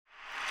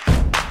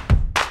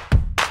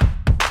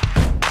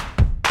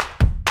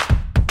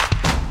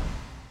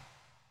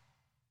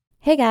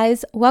Hey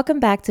guys, welcome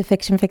back to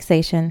Fiction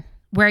Fixation.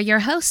 We're your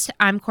hosts.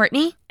 I'm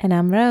Courtney. And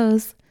I'm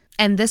Rose.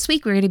 And this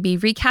week we're going to be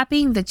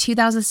recapping the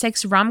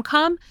 2006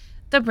 rom-com,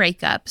 The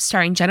Breakup,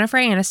 starring Jennifer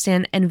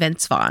Aniston and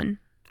Vince Vaughn.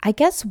 I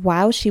guess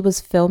while she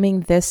was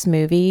filming this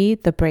movie,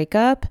 The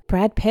Breakup,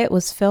 Brad Pitt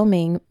was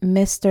filming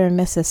Mr. and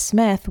Mrs.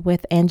 Smith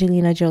with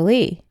Angelina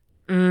Jolie.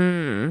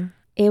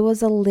 It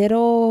was a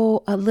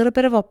little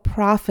bit of a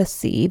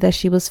prophecy that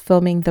she was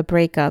filming The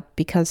Breakup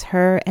because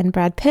her and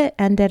Brad Pitt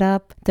ended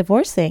up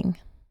divorcing.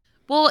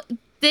 Well,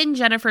 then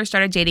Jennifer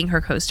started dating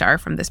her co-star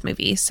from this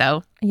movie,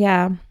 so...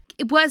 Yeah.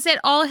 Was it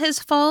all his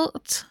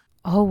fault?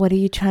 Oh, what are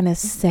you trying to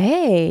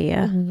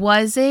say?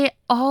 Was it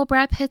all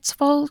Brad Pitt's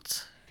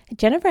fault?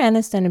 Jennifer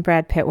Aniston and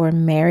Brad Pitt were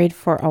married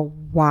for a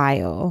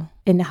while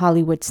in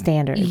Hollywood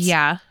standards.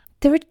 Yeah.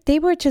 They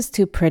were just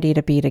too pretty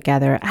to be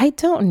together. I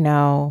don't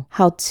know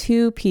how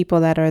two people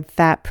that are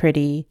that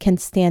pretty can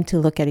stand to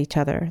look at each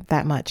other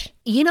that much.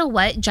 You know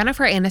what?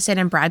 Jennifer Aniston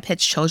and Brad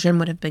Pitt's children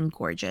would have been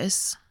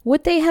gorgeous.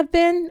 Would they have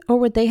been? Or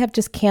would they have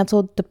just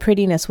canceled? The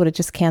prettiness would have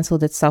just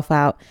canceled itself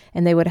out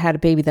and they would have had a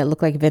baby that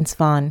looked like Vince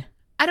Vaughn.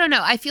 I don't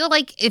know. I feel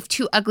like if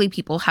two ugly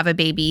people have a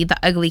baby, the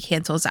ugly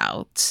cancels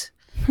out.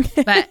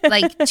 But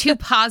like two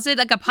positive,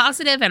 like a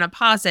positive and a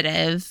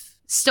positive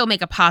still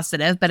make a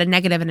positive, but a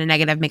negative and a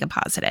negative make a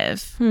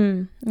positive.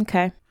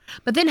 Okay.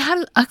 But then how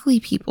do ugly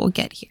people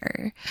get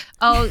here?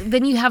 Oh,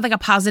 then you have like a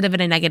positive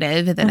and a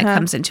negative, and then it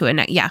comes into a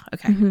yeah,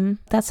 okay. Mm-hmm.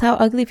 That's how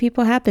ugly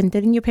people happen.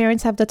 Didn't your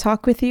parents have to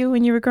talk with you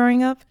when you were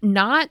growing up?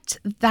 Not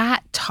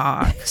that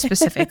talk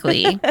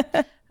specifically.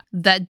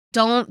 That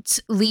don't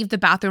leave the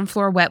bathroom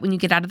floor wet when you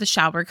get out of the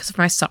shower because if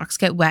my socks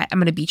get wet, I'm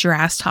going to beat your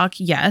ass talk.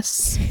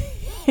 Yes.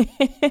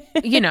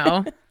 You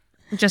know,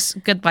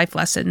 just good life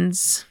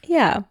lessons.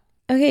 Yeah.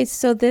 Okay,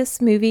 so this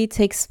movie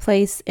takes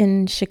place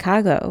in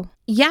Chicago.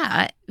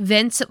 Yeah.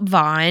 Vince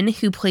Vaughn,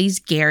 who plays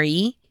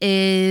Gary,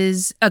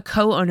 is a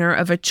co-owner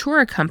of a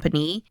tour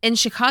company in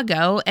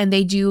Chicago, and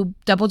they do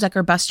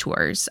double-decker bus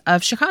tours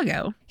of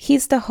Chicago.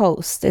 He's the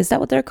host. Is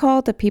that what they're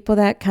called? The people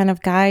that kind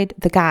of guide?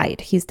 The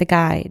guide. He's the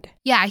guide.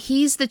 Yeah,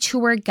 he's the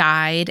tour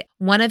guide.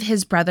 One of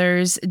his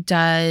brothers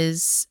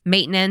does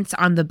maintenance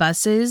on the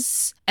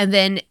buses, and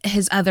then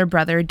his other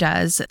brother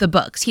does the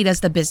books. He does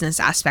the business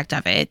aspect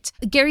of it.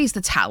 Gary's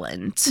the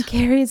talent.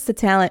 Gary's the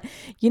talent.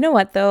 You know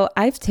what, though?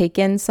 I've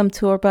taken some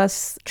tour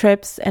bus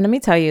trips, and let me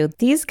tell you,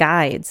 these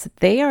guides,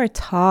 they are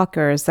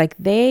talkers. Like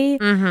they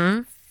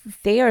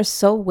are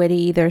so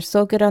witty. They're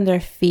so good on their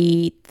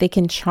feet. They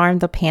can charm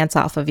the pants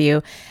off of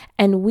you.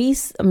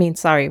 And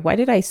sorry, why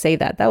did I say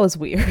that? That was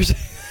weird.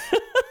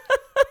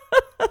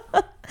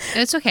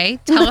 It's okay.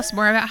 Tell us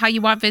more about how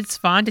you want Vince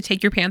Vaughn to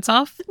take your pants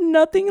off.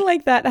 Nothing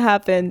like that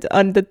happened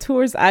on the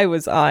tours I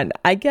was on.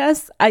 I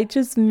guess I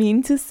just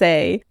mean to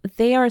say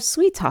they are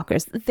sweet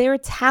talkers. Their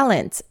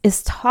talent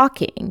is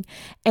talking.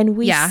 And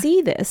we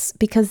see this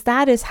because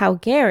that is how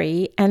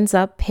Gary ends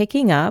up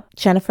picking up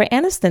Jennifer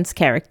Aniston's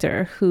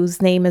character,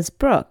 whose name is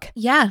Brooke.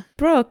 Yeah.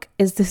 Brooke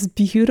is this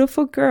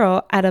beautiful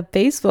girl at a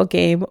baseball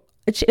game.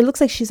 It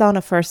looks like she's on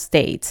a first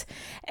date.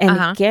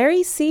 And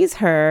Gary sees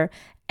her.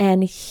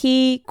 And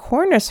he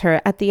corners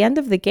her at the end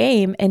of the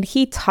game and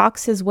he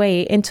talks his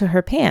way into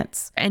her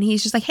pants. And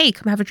he's just like, hey,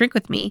 come have a drink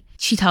with me.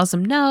 She tells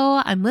him,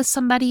 no, I'm with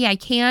somebody. I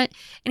can't.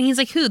 And he's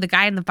like, who? The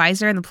guy in the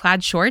visor and the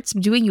plaid shorts?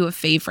 I'm doing you a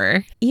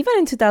favor. Even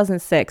in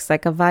 2006,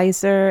 like a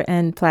visor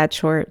and plaid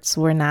shorts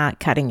were not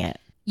cutting it.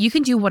 You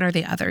can do one or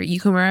the other. You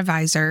can wear a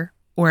visor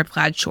or a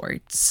plaid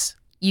shorts.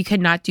 You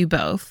cannot do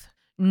both.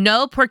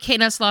 No porque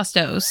nos los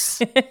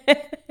dos.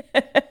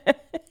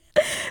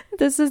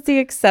 This is the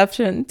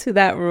exception to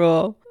that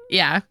rule.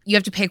 Yeah, you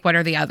have to pick one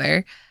or the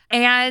other.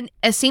 And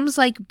it seems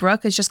like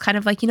Brooke is just kind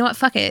of like, you know what,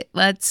 fuck it.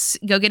 Let's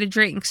go get a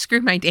drink. Screw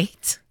my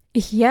date.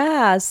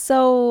 Yeah,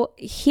 so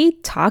he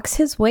talks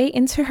his way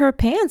into her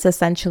pants,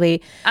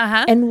 essentially.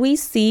 And we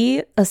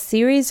see a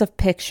series of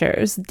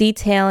pictures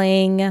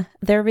detailing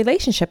their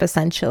relationship,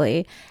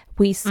 essentially.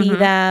 We see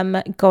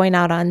them going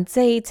out on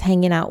dates,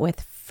 hanging out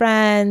with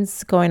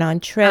friends, going on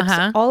trips,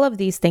 all of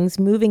these things,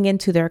 moving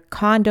into their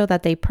condo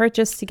that they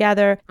purchased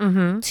together.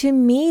 To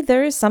me,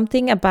 there is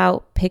something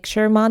about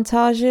picture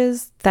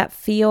montages that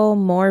feel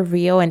more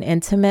real and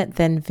intimate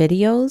than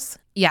videos.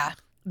 Yeah,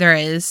 there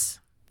is.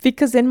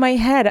 Because in my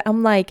head,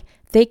 I'm like,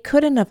 they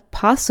couldn't have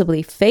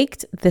possibly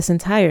faked this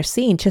entire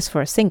scene just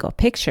for a single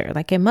picture.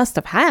 Like, it must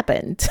have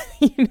happened.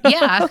 You know?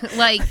 Yeah,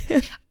 like...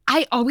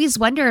 I always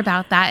wonder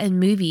about that in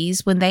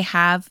movies when they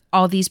have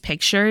all these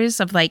pictures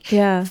of like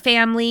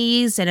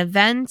families and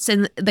events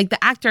and like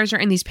the actors are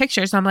in these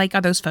pictures. And I'm like,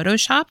 are those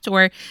photoshopped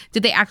or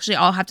did they actually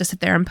all have to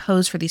sit there and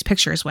pose for these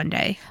pictures one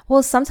day?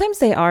 Well, sometimes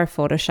they are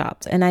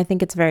photoshopped and I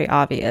think it's very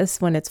obvious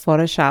when it's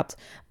photoshopped.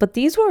 But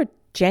these were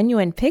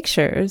genuine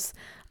pictures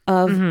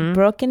of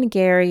Brooke and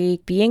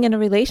Gary being in a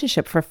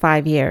relationship for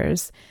 5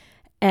 years.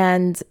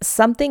 And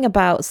something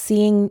about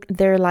seeing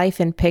their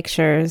life in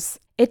pictures,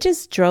 it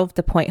just drove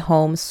the point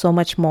home so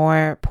much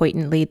more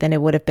poignantly than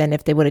it would have been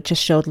if they would have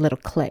just showed little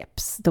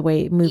clips the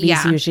way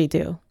movies usually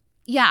do.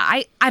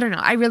 Yeah, I don't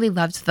know. I really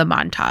loved the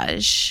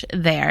montage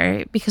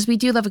there because we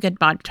do love a good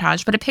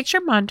montage, but a picture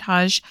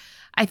montage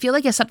I feel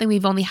like it's something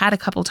we've only had a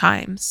couple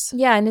times.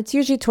 Yeah, and it's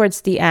usually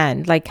towards the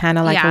end, like kind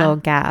of like a little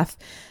gaff.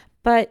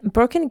 But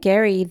Brooke and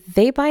Gary,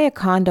 they buy a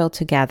condo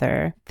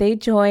together. They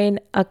join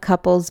a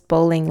couples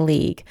bowling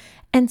league.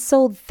 And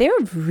so they're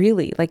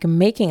really like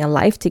making a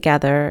life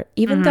together,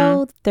 even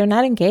though they're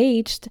not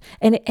engaged.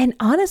 And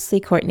honestly,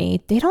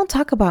 Courtney, they don't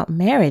talk about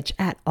marriage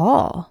at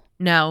all.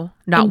 No,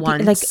 not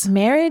once. Like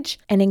marriage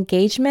and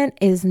engagement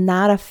is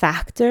not a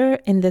factor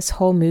in this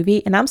whole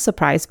movie. And I'm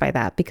surprised by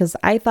that because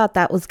I thought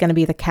that was going to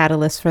be the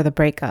catalyst for the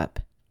breakup.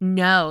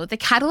 No, the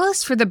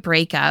catalyst for the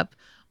breakup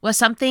was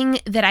something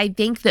that I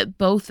think that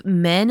both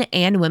men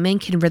and women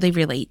can really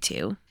relate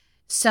to.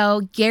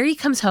 So Gary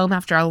comes home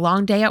after a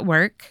long day at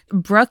work.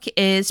 Brooke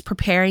is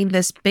preparing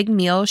this big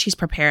meal. She's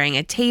preparing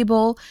a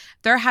table.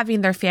 They're having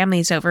their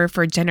families over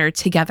for dinner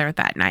together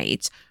that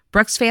night.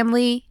 Brooke's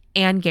family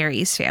and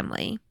Gary's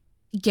family.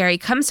 Gary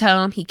comes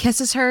home. He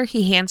kisses her.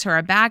 He hands her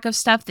a bag of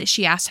stuff that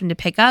she asked him to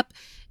pick up.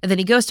 And then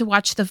he goes to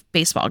watch the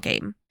baseball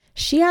game.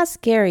 She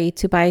asked Gary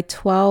to buy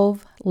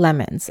 12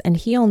 lemons and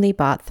he only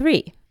bought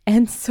 3.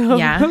 And so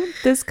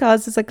this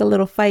causes like a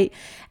little fight.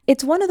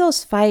 It's one of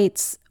those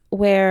fights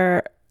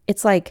where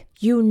it's like,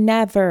 you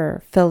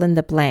never fill in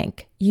the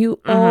blank.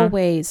 You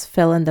always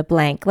fill in the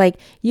blank. Like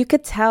you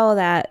could tell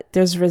that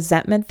there's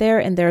resentment there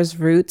and there's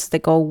roots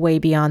that go way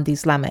beyond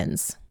these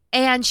lemons.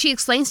 And she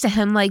explains to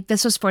him, like,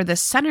 this was for the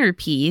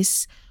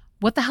centerpiece.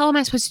 What the hell am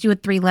I supposed to do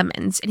with 3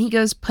 lemons? And he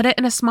goes, put it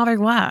in a smaller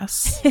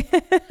glass.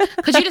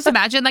 Could you just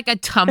imagine like a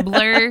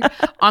tumbler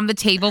on the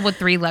table with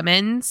 3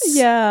 lemons?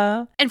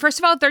 Yeah. And first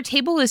of all, their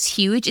table is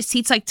huge. It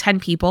seats like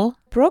 10 people.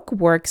 Brooke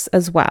works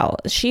as well.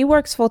 She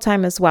works full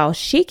time as well.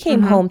 She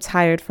came home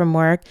tired from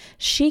work.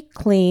 She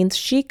cleaned,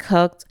 she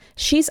cooked.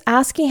 She's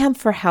asking him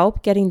for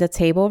help getting the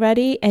table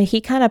ready. And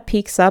he kind of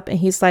peeks up and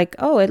he's like,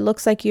 oh, it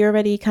looks like you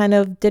already kind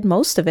of did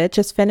most of it.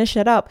 Just finish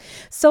it up.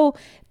 So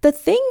the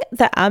thing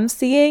that I'm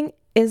seeing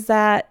is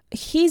that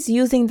he's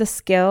using the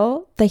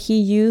skill that he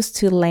used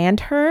to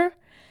land her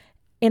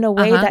in a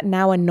way that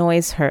now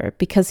annoys her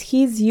because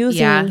he's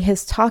using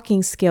his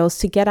talking skills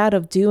to get out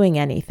of doing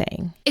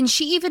anything. And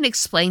she even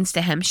explains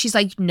to him, she's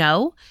like,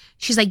 no.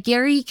 She's like,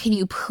 Gary, can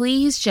you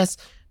please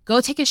just go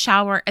take a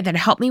shower and then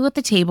help me with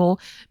the table?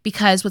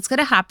 Because what's going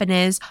to happen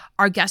is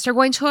our guests are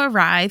going to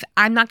arrive.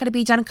 I'm not going to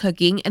be done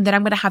cooking. And then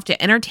I'm going to have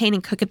to entertain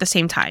and cook at the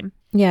same time.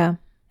 Yeah.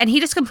 And he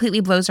just completely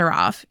blows her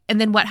off.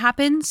 And then what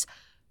happens?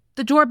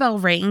 The doorbell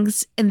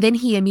rings, and then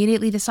he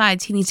immediately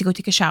decides he needs to go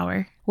take a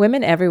shower.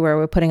 Women everywhere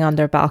were putting on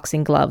their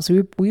boxing gloves.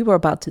 We were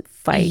about to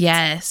fight.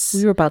 Yes.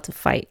 We were about to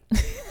fight.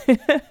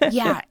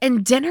 Yeah,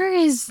 and dinner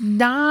is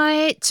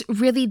not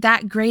really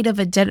that great of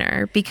a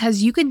dinner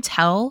because you can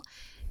tell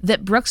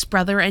that Brooke's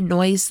brother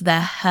annoys the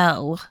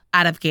hell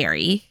out of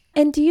Gary.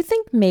 And do you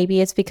think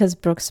maybe it's because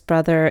Brooke's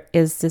brother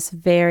is this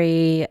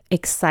very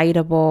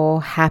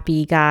excitable,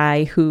 happy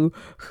guy who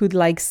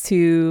likes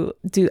to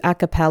do a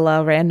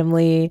cappella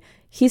randomly?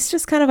 He's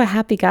just kind of a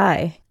happy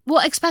guy.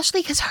 Well,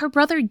 especially because her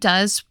brother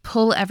does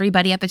pull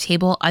everybody at the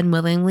table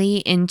unwillingly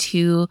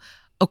into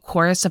a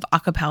chorus of a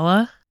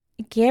cappella.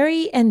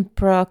 Gary and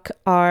Brooke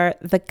are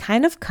the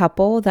kind of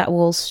couple that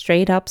will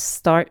straight up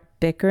start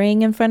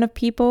bickering in front of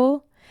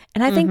people.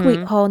 And I think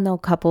we all know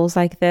couples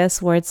like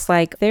this where it's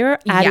like they're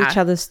at each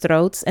other's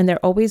throats and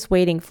they're always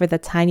waiting for the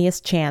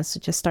tiniest chance to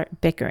just start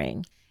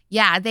bickering.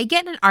 Yeah, they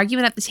get in an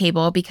argument at the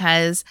table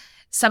because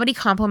somebody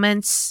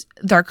compliments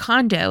their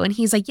condo and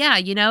he's like, yeah,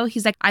 you know,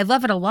 he's like, I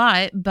love it a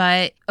lot,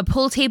 but a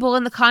pool table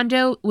in the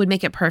condo would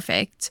make it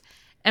perfect.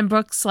 And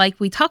Brooke's like,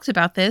 we talked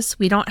about this.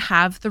 We don't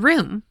have the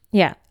room.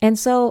 Yeah. And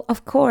so,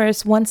 of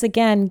course, once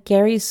again,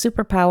 Gary's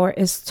superpower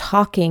is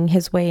talking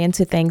his way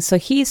into things. So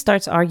he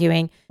starts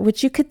arguing,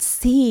 which you could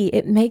see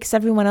it makes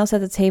everyone else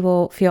at the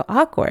table feel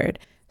awkward.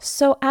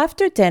 So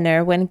after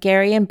dinner, when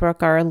Gary and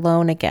Brooke are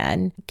alone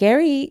again,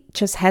 Gary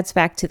just heads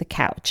back to the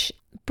couch.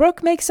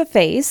 Brooke makes a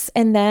face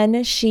and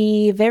then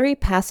she very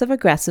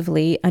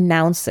passive-aggressively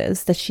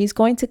announces that she's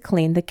going to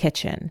clean the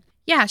kitchen.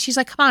 Yeah, she's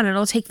like, come on,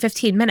 it'll take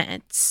 15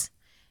 minutes.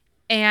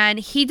 And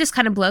he just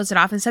kind of blows it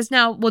off and says,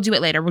 no, we'll do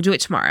it later. We'll do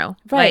it tomorrow.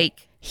 Right.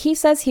 He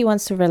says he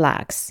wants to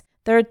relax.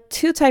 There are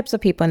 2 types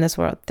of people in this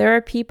world. There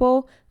are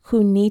people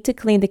who need to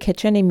clean the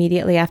kitchen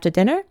immediately after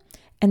dinner,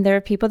 and there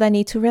are people that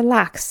need to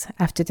relax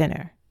after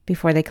dinner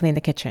before they clean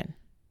the kitchen.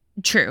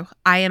 True.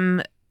 I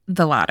am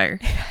the latter.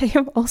 I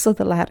am also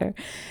the latter.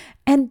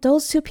 And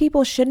those 2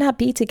 people should not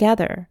be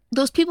together.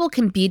 Those people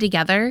can be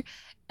together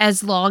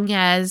as long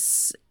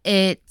as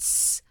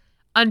it's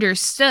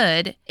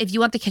understood. If you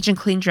want the kitchen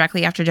cleaned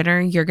directly after dinner,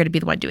 you're going to be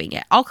the one doing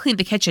it. I'll clean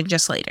the kitchen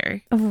just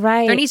later.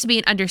 Right. There needs to be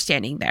an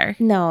understanding there.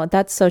 No,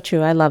 that's so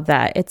true. I love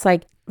that. It's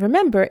like,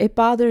 remember, it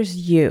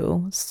bothers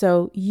you,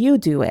 so you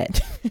do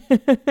it.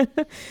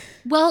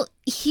 Well,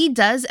 he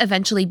does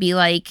eventually be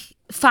like,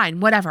 fine,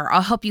 whatever,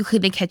 I'll help you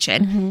clean the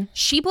kitchen.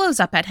 She blows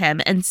up at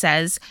him and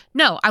says,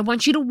 no, I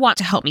want you to want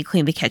to help me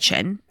clean the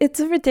kitchen. It's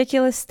a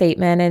ridiculous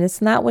statement, and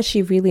it's not what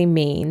she really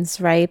means,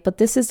 right? But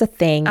this is the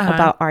thing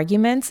about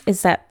arguments,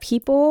 is that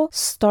people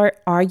start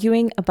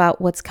arguing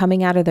about what's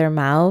coming out of their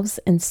mouths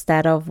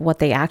instead of what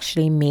they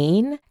actually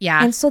mean.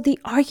 Yeah. And so the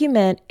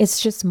argument is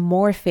just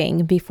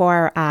morphing before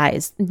our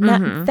eyes.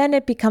 Then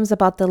it becomes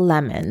about the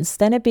lemons.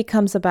 Then it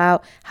becomes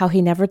about how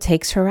he never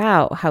takes her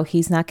out, how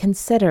he's not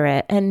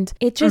considerate. And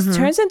it just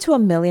turns into a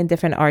million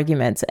different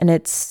arguments. And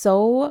it's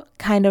so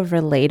kind of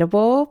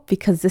relatable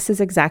because this is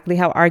exactly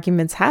how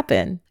arguments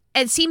happen.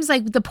 It seems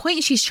like the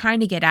point she's trying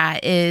to get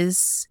at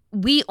is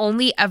we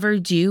only ever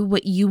do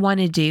what you want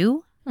to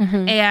do.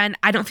 And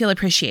I don't feel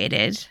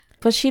appreciated.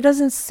 But she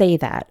doesn't say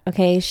that,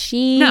 okay?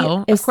 She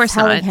is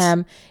telling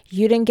him,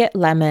 you didn't get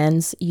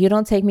lemons, you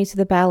don't take me to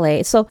the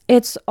ballet. So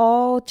it's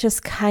all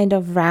just kind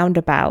of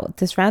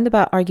this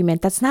roundabout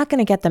argument that's not going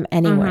to get them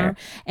anywhere.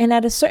 And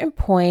at a certain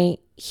point,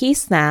 he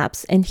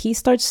snaps and he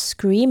starts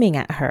screaming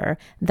at her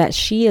that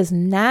she is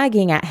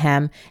nagging at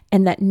him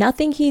and that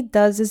nothing he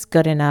does is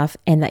good enough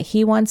and that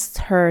he wants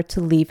her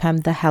to leave him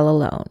the hell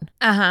alone.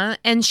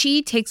 And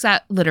she takes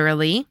that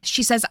literally.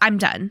 She says, I'm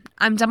done.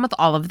 I'm done with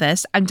all of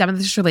this. I'm done with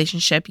this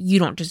relationship. You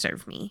don't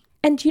deserve me.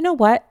 And you know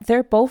what?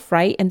 They're both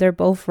right and they're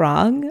both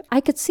wrong.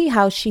 I could see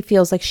how she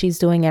feels like she's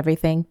doing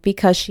everything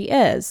because she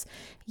is.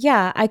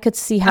 Yeah, I could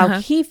see how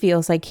he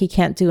feels like he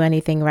can't do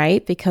anything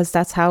right because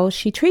that's how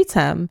she treats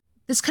him.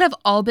 This could have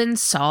all been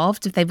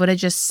solved if they would have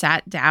just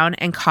sat down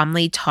and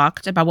calmly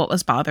talked about what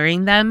was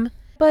bothering them.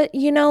 But,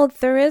 you know,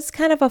 there is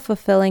kind of a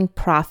fulfilling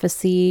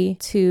prophecy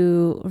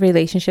to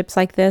relationships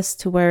like this,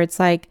 to where it's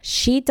like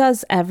she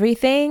does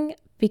everything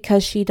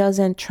because she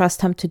doesn't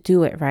trust him to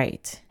do it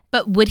right.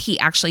 But would he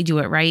actually do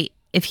it right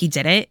if he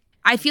did it?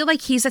 I feel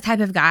like he's the type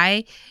of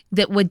guy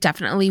that would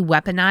definitely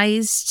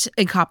weaponize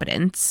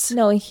incompetence.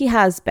 No, he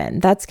has been.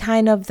 That's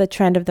kind of the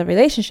trend of the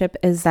relationship,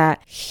 is that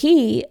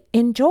he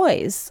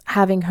enjoys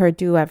having her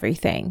do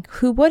everything.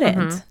 Who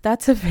wouldn't?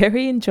 That's a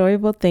very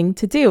enjoyable thing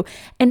to do.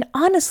 And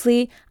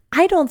honestly,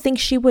 I don't think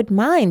she would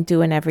mind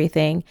doing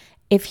everything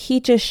if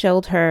he just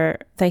showed her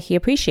that he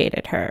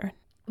appreciated her.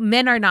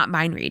 Men are not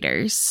mind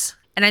readers.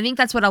 And I think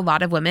that's what a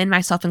lot of women,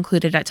 myself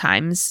included at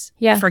times,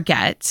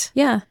 forget.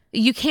 Yeah.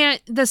 You can't,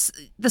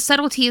 the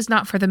subtlety is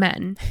not for the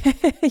men.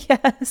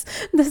 Yes,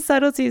 the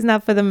subtlety is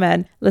not for the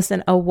men.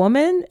 Listen, a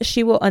woman,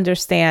 she will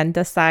understand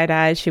the side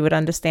eye. She would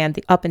understand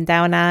the up and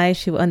down eye.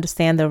 She will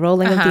understand the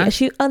rolling of the eye.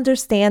 She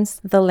understands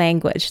the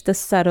language, the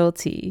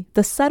subtlety,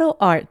 the subtle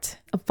art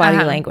of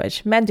body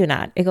language. Men do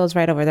not. It goes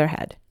right over their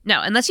head.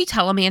 No, unless you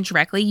tell a man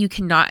directly, you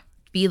cannot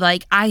be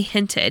like, I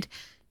hinted.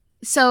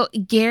 So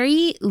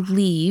Gary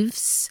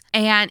leaves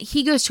and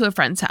he goes to a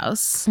friend's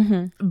house.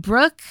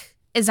 Brooke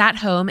is at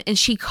home and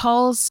she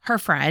calls her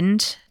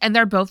friend and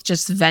they're both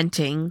just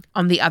venting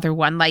on the other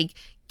one. Like,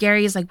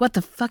 Gary is like, what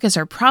the fuck is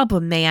her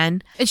problem,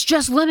 man? It's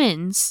just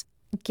lemons.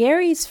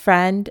 Gary's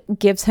friend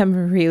gives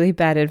him really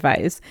bad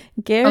advice.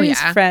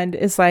 Gary's friend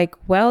is like,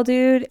 well,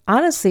 dude,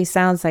 honestly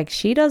sounds like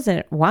she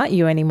doesn't want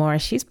you anymore.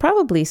 She's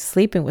probably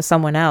sleeping with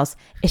someone else.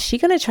 Is she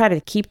going to try to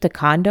keep the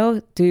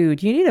condo?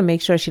 Dude, you need to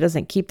make sure she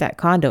doesn't keep that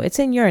condo. It's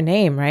in your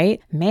name,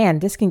 right? Man,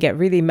 this can get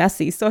really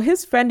messy. So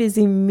his friend is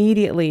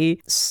immediately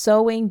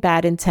sowing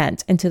bad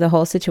intent into the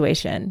whole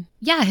situation.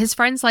 Yeah, his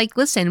friend's like,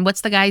 listen,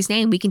 what's the guy's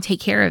name? We can take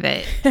care of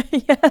it.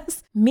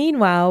 Yes.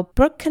 Meanwhile,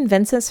 Brooke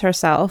convinces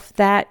herself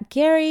that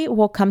Gary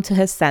will come to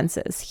his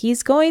senses.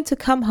 He's going to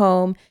come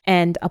home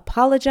and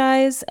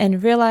apologize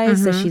and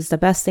realize that she's the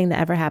best thing that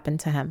ever happened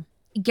to him.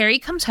 Gary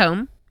comes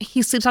home.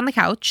 He sleeps on the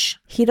couch.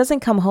 He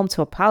doesn't come home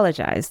to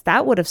apologize.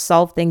 That would have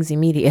solved things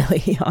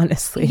immediately,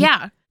 honestly.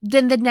 Yeah.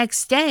 Then the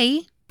next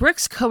day,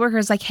 Brooke's coworker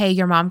is like, hey,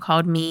 your mom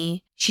called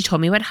me. She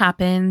told me what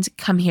happened.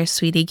 Come here,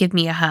 sweetie. Give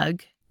me a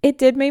hug. It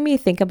did make me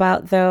think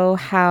about, though,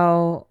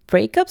 how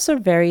breakups are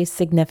very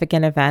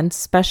significant events,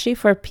 especially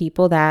for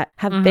people that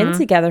have been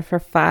together for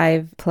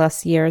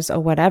 5+ years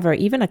or whatever.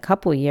 Even a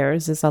couple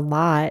years is a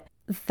lot.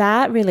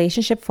 That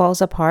relationship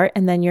falls apart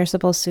and then you're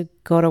supposed to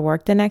go to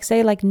work the next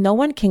day. Like, no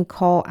one can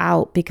call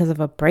out because of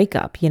a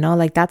breakup, you know?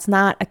 Like, that's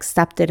not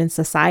accepted in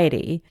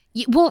society.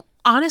 Well,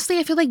 honestly,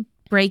 I feel like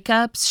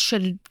breakups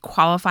should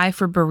qualify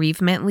for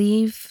bereavement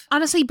leave.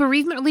 Honestly,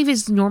 bereavement leave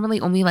is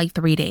normally only like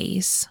 3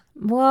 days.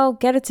 Well,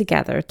 get it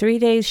together. 3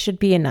 days should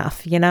be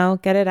enough, you know?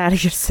 Get it out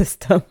of your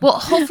system. Well,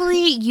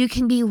 hopefully you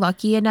can be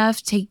lucky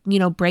enough to, you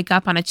know, break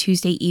up on a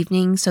Tuesday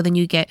evening. So then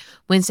you get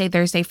Wednesday,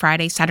 Thursday,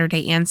 Friday,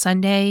 Saturday, and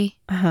Sunday.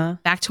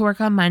 Back to work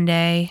on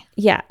Monday.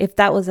 Yeah, if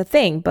that was a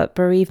thing. But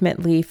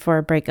bereavement leave for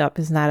a breakup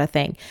is not a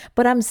thing.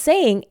 But I'm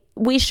saying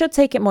we should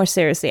take it more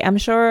seriously. I'm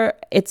sure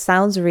it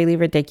sounds really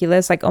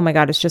ridiculous. Like, oh my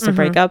God, it's just a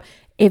breakup.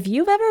 If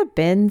you've ever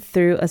been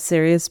through a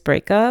serious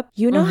breakup,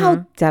 you know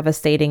how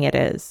devastating it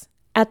is.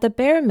 At the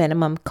bare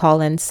minimum,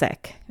 call in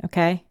sick,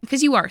 okay?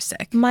 Because you are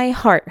sick. My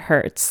heart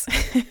hurts.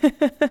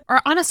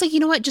 Or honestly, you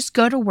know what? Just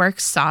go to work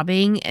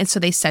sobbing, and so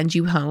they send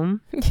you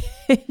home.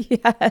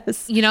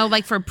 Yes. You know,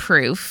 like for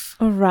proof.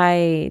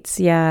 Right,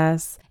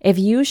 yes. If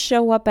you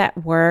show up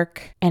at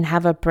work and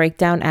have a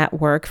breakdown at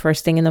work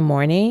first thing in the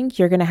morning,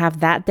 you're going to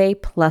have that day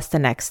plus the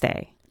next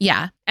day.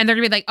 Yeah. And they're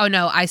going to be like, oh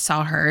no, I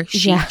saw her.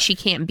 She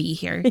can't be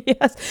here.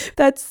 Yes,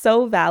 that's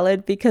so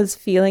valid because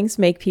feelings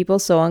make people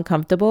so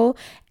uncomfortable.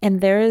 And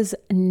there is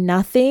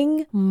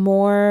nothing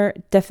more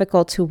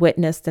difficult to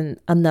witness than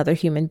another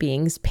human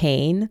being's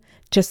pain.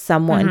 Just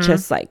someone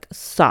just like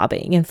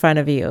sobbing in front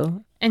of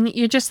you. And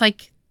you're just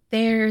like,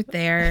 there.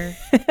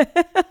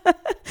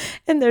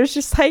 And there's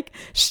just like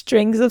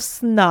strings of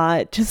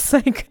snot just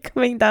like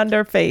coming down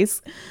their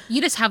face.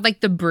 You just have like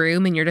the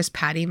broom and you're just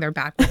patting their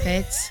back with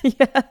it.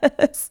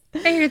 Yes.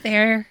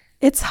 There.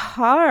 It's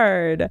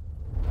hard.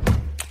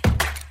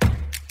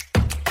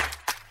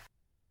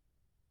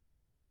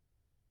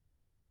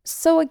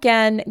 So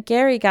again,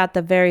 Gary got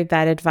the very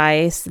bad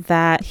advice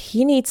that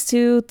he needs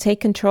to take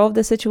control of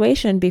the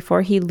situation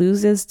before he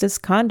loses this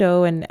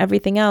condo and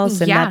everything else,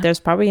 and that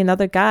there's probably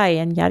another guy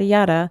and yada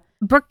yada.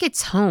 Brooke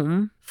gets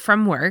home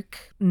from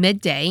work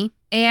midday,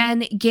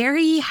 and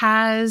Gary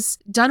has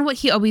done what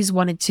he always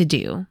wanted to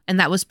do, and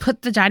that was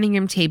put the dining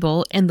room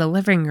table in the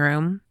living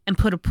room and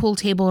put a pool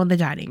table in the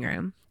dining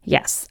room.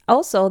 Yes.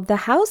 Also, the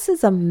house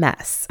is a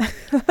mess.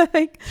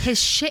 Like,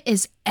 his shit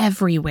is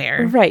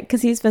everywhere. Right,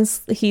 because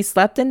he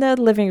slept in the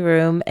living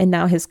room and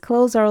now his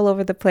clothes are all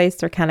over the place.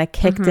 They're kind of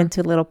kicked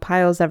into little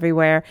piles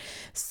everywhere.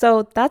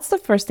 So that's the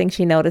first thing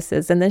she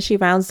notices. And then she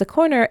rounds the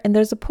corner and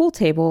there's a pool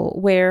table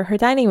where her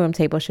dining room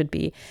table should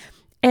be.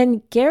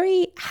 And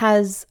Gary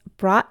has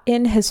brought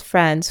in his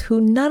friends who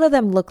none of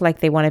them look like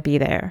they want to be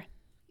there.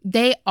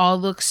 They all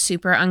look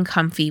super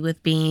uncomfy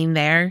with being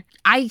there.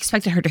 I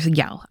expected her to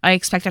yell. I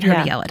expected her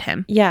to yell at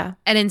him. Yeah.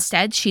 And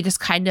instead, she just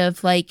kind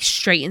of like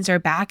straightens her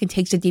back and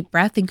takes a deep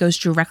breath and goes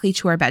directly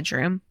to her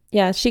bedroom.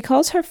 Yeah, she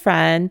calls her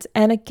friend.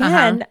 And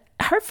again,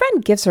 her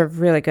friend gives her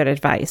really good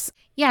advice.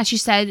 Yeah, she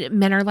said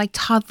men are like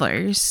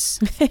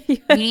toddlers. You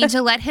need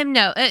to let him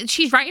know.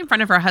 She's right in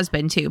front of her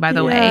husband, too, by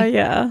the way.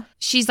 Yeah.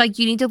 She's like,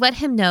 you need to let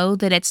him know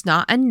that it's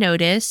not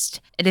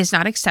unnoticed, it is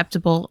not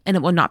acceptable, and it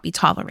will not be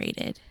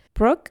tolerated.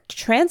 Brooke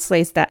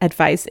translates that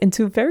advice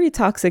into very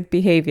toxic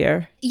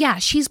behavior. Yeah,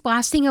 she's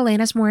blasting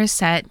Alanis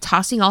Morissette,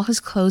 tossing all his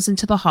clothes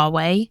into the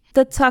hallway.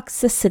 The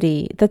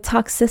toxicity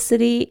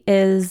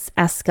is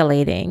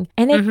escalating.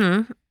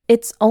 And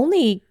it's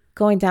only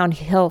going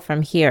downhill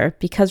from here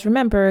because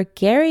remember,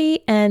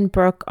 Gary and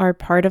Brooke are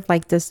part of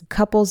like this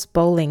couples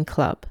bowling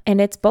club and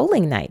it's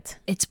bowling night.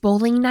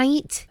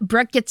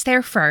 Brooke gets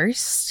there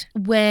first.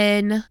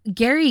 When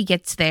Gary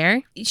gets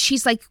there,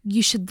 she's like,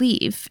 you should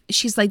leave.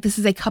 She's like, this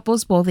is a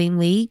couples bowling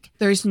league.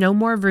 There's no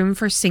more room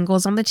for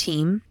singles on the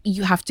team.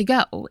 You have to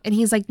go. And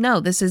he's like, no,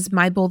 this is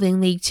my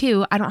bowling league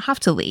too. I don't have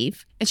to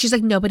leave. And she's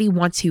like, nobody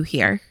wants you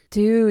here.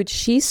 Dude,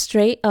 she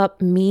straight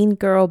up mean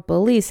girl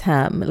bullies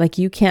him. Like,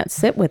 you can't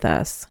sit with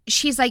us.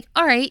 She's like,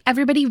 all right,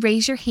 everybody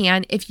raise your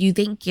hand if you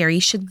think Gary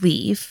should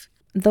leave.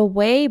 The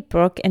way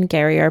Brooke and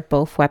Gary are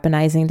both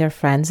weaponizing their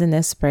friends in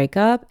this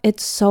breakup,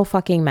 it's so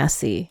fucking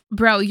messy.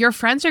 Bro, your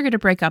friends are going to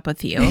break up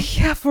with you.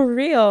 Yeah, for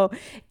real.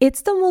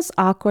 It's the most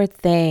awkward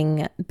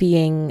thing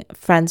being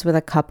friends with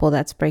a couple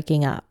that's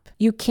breaking up.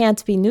 You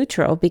can't be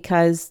neutral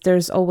because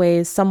there's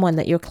always someone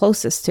that you're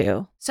closest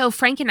to. So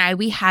Frank and I,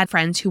 we had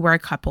friends who were a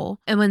couple.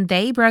 And when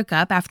they broke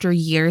up after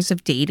years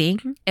of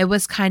dating, it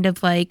was kind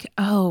of like,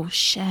 oh,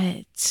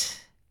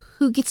 shit.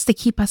 Who gets to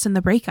keep us in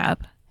the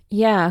breakup?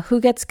 Yeah, who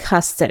gets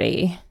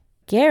custody?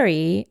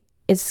 Gary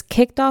is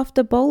kicked off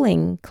the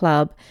bowling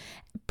club.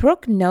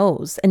 Brooke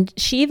knows, and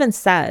she even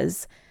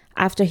says,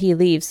 after he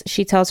leaves,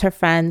 she tells her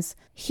friends,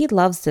 he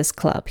loves this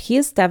club. He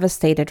is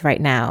devastated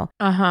right now.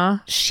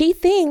 She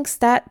thinks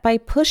that by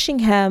pushing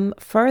him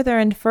further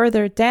and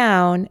further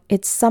down,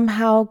 it's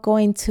somehow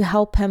going to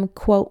help him,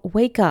 quote,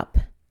 wake up.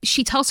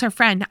 She tells her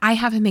friend, I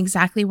have him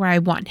exactly where I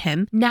want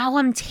him. Now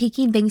I'm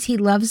taking things he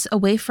loves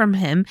away from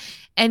him.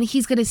 And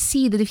he's going to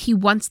see that if he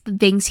wants the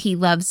things he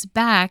loves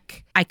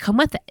back, I come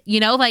with it. You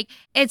know, like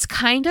it's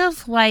kind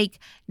of like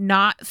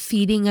not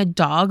feeding a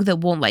dog that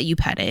won't let you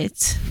pet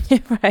it.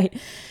 Right.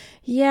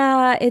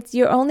 Yeah,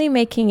 you're only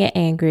making it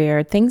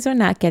angrier. Things are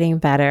not getting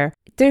better.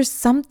 There's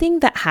something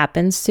that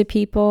happens to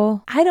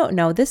people. I don't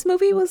know. This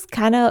movie was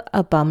kind of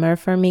a bummer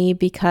for me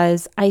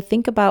because I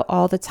think about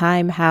all the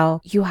time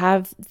how you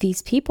have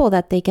these people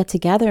that they get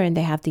together and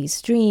they have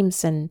these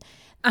dreams and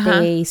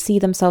they see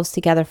themselves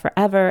together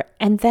forever.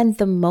 And then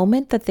the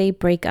moment that they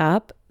break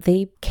up,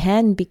 they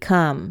can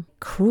become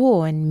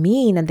cruel and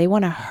mean and they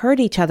want to hurt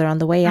each other on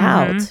the way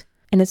out.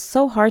 And it's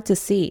so hard to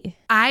see.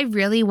 I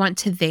really want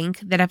to think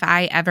that if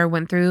I ever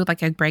went through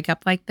like a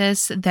breakup like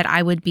this, that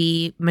I would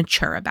be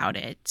mature about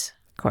it.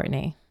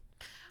 Courtney.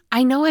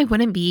 I know I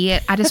wouldn't be.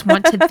 I just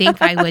want to think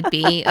I would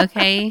be,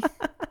 okay?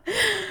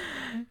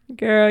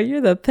 Girl, you're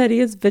the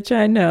pettiest bitch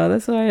I know.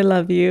 That's why I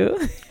love you.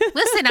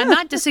 Listen, I'm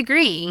not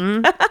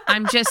disagreeing.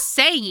 I'm just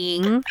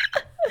saying.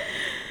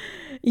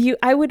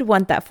 I would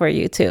want that for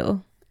you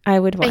too. I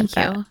would want Thank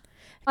that. you.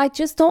 I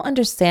just don't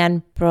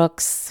understand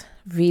Brooke's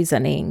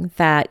reasoning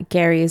that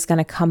Gary is going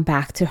to come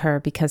back to her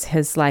because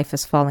his life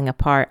is falling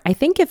apart. I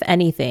think if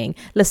anything,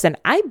 listen,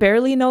 I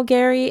barely know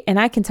Gary, and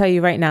I can tell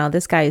you right now,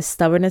 this guy is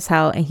stubborn as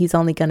hell, and he's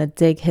only going to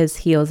dig his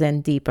heels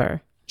in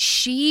deeper.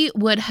 She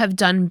would have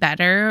done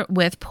better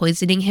with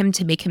poisoning him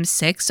to make him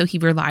sick, so he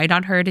relied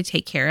on her to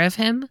take care of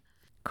him.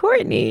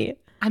 Courtney.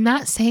 I'm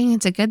not saying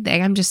it's a good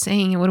thing. I'm just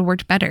saying it would have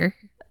worked better.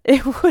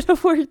 It would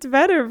have worked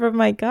better, but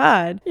my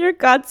God. You're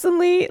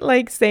constantly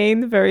like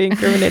saying the very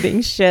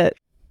incriminating shit.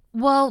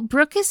 Well,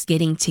 Brooke is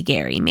getting to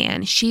Gary,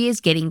 man. She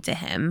is getting to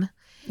him.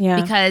 Yeah.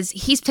 Because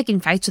he's picking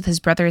fights with his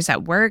brothers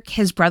at work.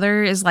 His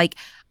brother is like,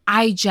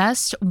 I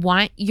just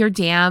want your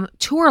damn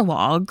tour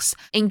logs.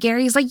 And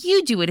Gary's like,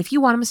 you do it. If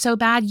you want them so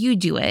bad, you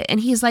do it. And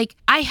he's like,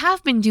 I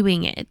have been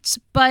doing it,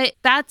 but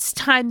that's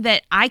time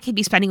that I could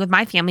be spending with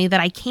my family that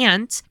I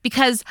can't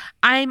because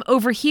I'm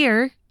over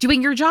here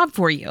doing your job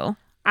for you.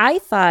 I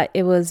thought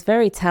it was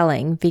very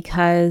telling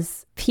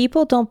because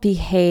people don't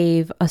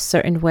behave a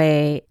certain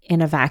way in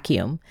a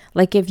vacuum.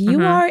 Like if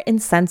you are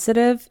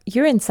insensitive,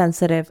 you're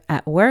insensitive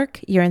at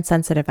work, you're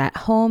insensitive at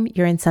home,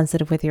 you're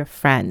insensitive with your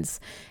friends.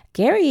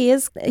 Gary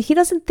he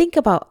doesn't think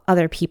about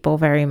other people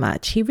very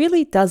much. He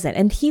really doesn't.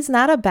 And he's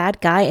not a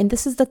bad guy. And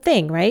this is the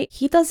thing, right?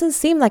 He doesn't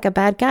seem like a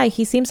bad guy.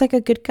 He seems like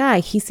a good guy.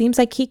 He seems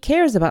like he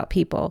cares about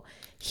people.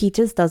 He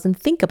just doesn't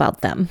think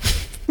about them.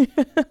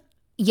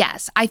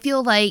 Yes, I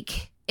feel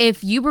like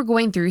if you were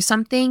going through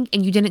something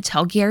and you didn't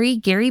tell Gary,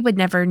 Gary would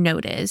never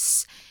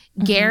notice.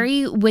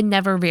 Gary would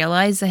never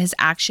realize that his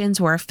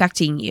actions were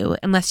affecting you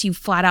unless you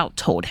flat out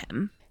told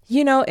him.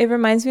 You know, it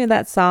reminds me of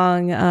that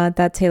song,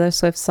 that Taylor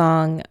Swift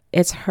song.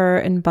 It's her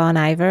and Bon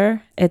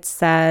Iver. It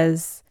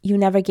says, you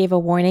never gave a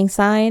warning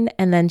sign.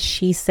 And then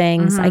she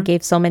sings, I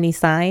gave so many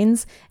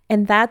signs.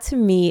 And that to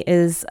me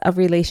is a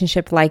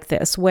relationship like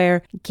this,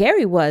 where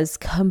Gary was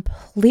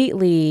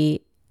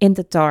completely in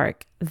the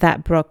dark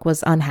that Brooke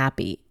was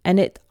unhappy.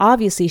 And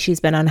obviously she's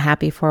been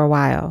unhappy for a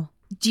while.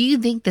 Do you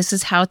think this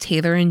is how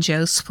Taylor and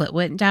Joe's split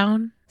went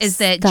down? Is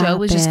that Joe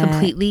was just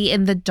completely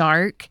in the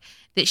dark,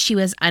 that she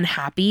was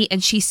unhappy,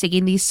 and she's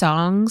singing these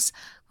songs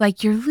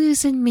like, you're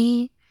losing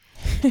me.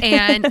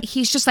 And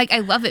he's just like, I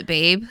love it,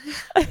 babe.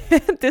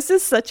 This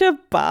is such a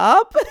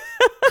bop.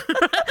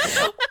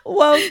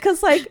 Well,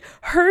 because like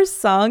her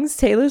songs,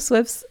 Taylor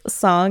Swift's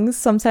songs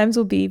sometimes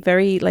will be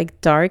very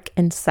like dark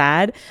and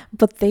sad,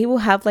 but they will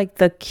have like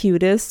the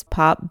cutest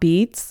pop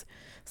beats.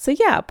 So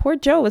yeah, poor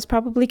Joe was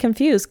probably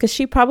confused because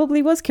she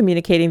probably was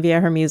communicating via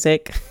her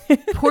music.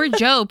 Poor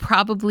Joe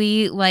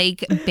probably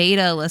like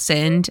beta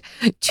listened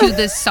to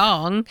this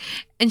song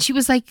and she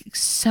was like,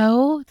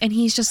 so? And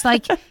he's just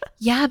like,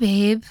 yeah,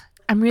 babe,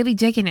 I'm really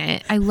digging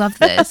it. I love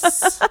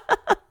this.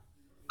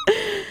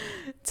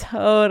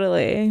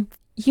 Totally.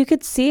 You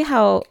could see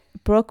how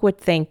Brooke would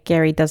think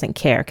Gary doesn't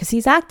care because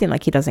he's acting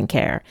like he doesn't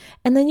care.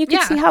 And then you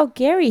can see how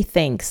Gary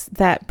thinks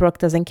that Brooke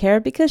doesn't care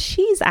because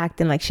she's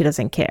acting like she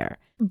doesn't care.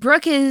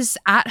 Brooke is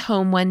at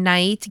home one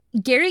night.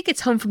 Gary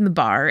gets home from the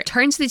bar,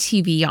 turns the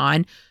TV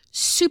on,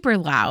 super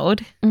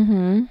loud.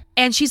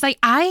 And she's like,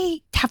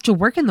 I have to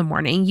work in the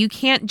morning. You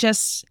can't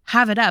just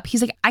have it up.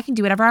 He's like, I can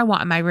do whatever I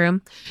want in my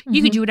room.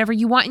 You can do whatever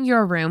you want in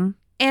your room.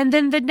 And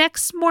then the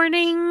next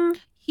morning,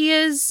 he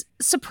is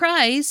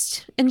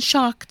surprised and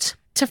shocked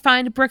to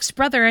find Brooke's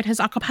brother at his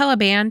a cappella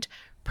band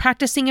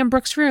practicing in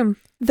Brooke's room.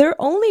 Their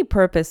only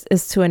purpose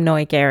is to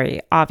annoy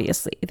Gary,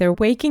 obviously. They're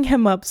waking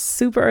him up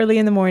super early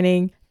in the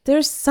morning.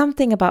 There's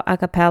something about a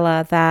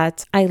cappella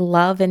that I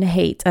love and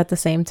hate at the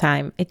same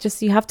time.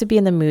 You have to be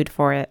in the mood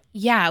for it.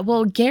 Yeah,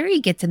 well, Gary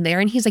gets in there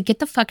and he's like, get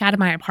the fuck out of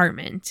my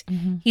apartment.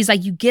 He's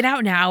like, you get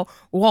out now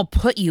or I'll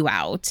put you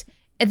out.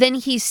 And then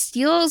he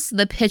steals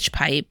the pitch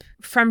pipe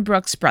from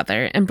Brooke's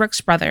brother. And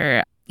Brooke's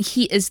brother,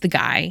 he is the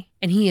guy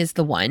and he is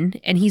the one.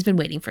 And he's been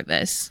waiting for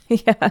this.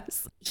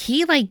 Yes.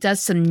 He like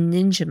does some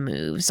ninja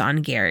moves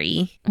on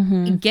Gary.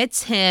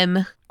 Gets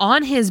him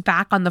on his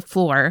back on the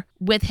floor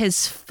with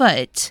his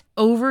foot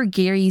over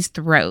Gary's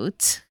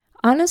throat.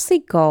 Honestly,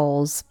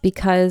 goals,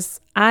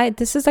 because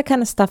this is the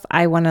kind of stuff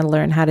I want to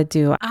learn how to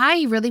do.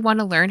 I really want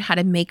to learn how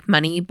to make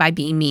money by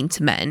being mean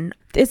to men.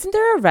 Isn't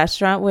there a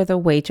restaurant where the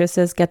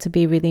waitresses get to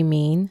be really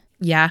mean?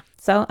 Yeah.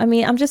 So, I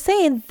mean, I'm just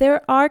saying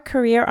there are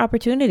career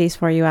opportunities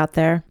for you out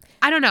there.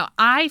 I don't know.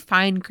 I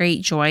find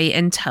great joy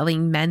in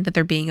telling men that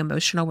they're being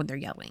emotional when they're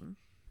yelling.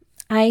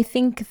 I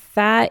think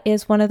that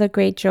is one of the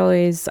great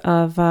joys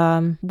of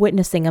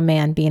witnessing a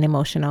man being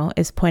emotional,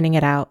 is pointing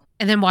it out.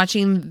 And then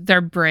watching their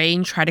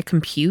brain try to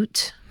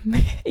compute.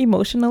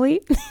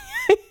 Emotionally?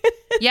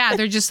 Yeah,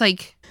 they're just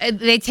like,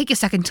 they take a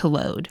second to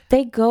load.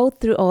 They go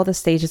through all the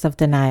stages of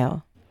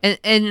denial.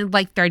 In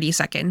like 30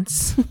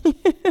 seconds.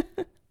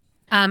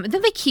 Then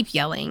they keep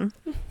yelling.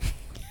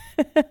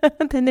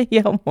 Then they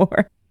yell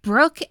more.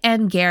 Brooke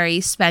and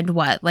Gary spend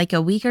like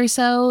a week or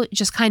so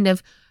just kind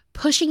of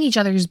pushing each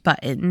other's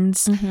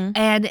buttons.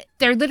 And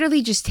they're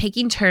literally just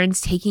taking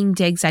turns, taking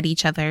digs at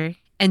each other.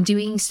 and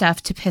doing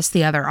stuff to piss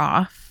the other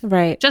off.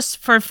 Right. Just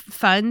for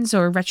funds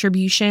or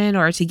retribution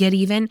or to get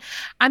even.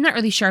 I'm not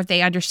really sure if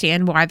they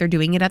understand why they're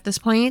doing it at this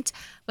point,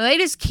 but they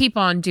just keep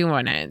on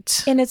doing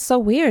it. And it's so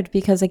weird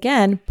because,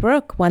 again,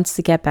 Brooke wants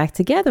to get back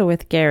together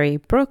with Gary.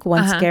 Brooke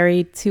wants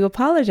Gary to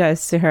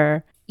apologize to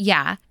her.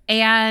 Yeah.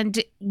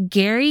 And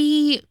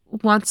Gary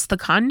wants the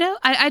condo.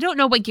 I don't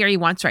know what Gary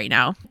wants right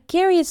now.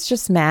 Gary is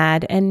just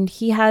mad and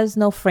he has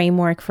no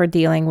framework for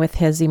dealing with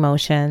his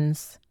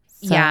emotions.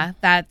 So. Yeah,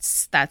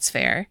 that's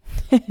fair.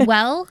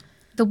 Well,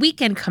 the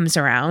weekend comes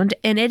around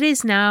and it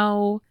is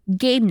now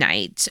game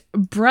night.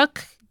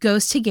 Brooke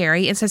goes to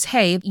Gary and says,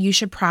 hey, you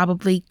should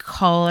probably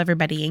call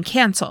everybody and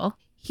cancel.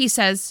 He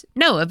says,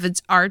 no, if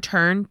it's our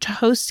turn to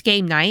host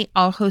game night,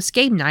 I'll host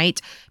game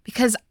night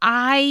because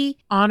I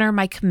honor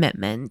my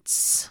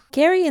commitments.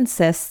 Gary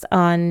insists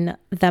on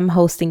them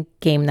hosting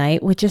game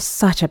night, which is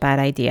such a bad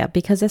idea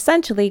because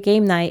essentially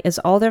game night is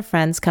all their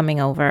friends coming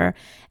over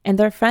and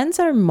their friends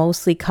are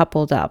mostly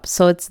coupled up.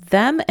 So it's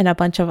them and a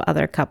bunch of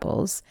other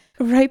couples.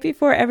 Right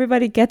before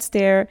everybody gets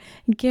there,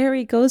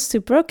 Gary goes to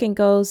Brooke and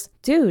goes,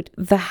 dude,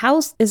 the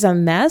house is a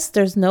mess.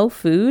 There's no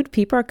food.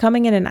 People are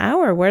coming in an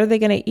hour. What are they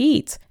going to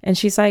eat? And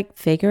she's like,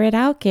 figure it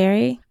out,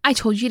 Gary. I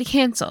told you to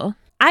cancel.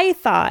 I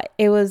thought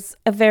it was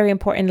a very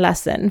important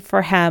lesson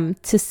for him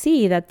to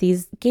see that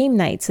these game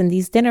nights and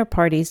these dinner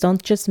parties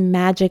don't just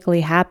magically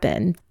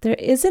happen. There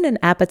isn't an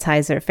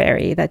appetizer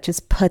fairy that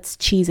just puts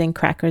cheese and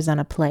crackers on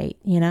a plate,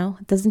 you know?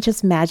 It doesn't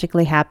just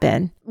magically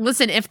happen.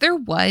 Listen, if there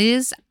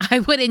was, I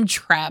would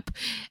entrap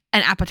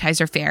an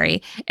appetizer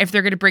fairy if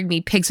they're going to bring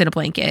me pigs in a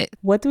blanket.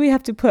 What do we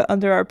have to put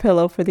under our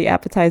pillow for the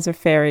appetizer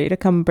fairy to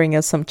come bring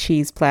us some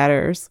cheese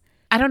platters?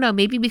 I don't know.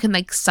 Maybe we can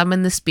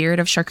summon the spirit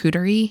of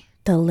charcuterie.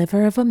 The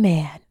liver of a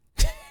man,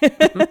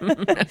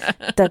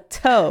 the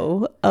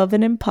toe of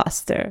an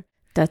imposter,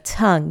 the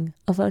tongue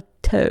of a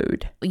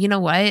toad. You know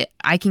what?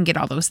 I can get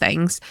all those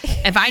things.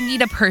 If I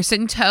need a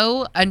person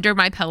toe under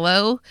my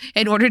pillow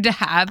in order to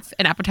have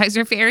an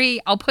appetizer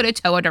fairy, I'll put a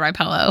toe under my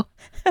pillow.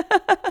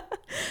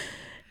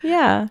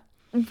 Yeah.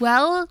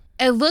 Well,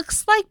 it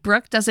looks like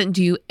Brooke doesn't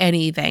do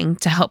anything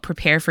to help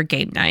prepare for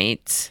game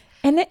night.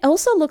 And it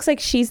also looks like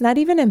she's not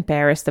even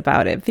embarrassed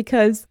about it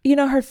because, you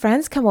know, her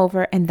friends come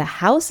over and the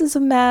house is a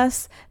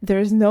mess.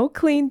 There's no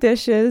clean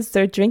dishes.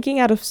 They're drinking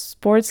out of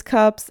sports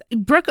cups.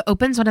 Brooke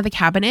opens one of the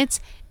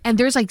cabinets and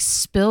there's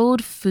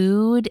spilled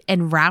food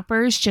and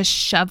wrappers just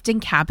shoved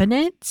in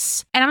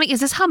cabinets. And I'm like,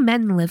 is this how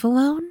men live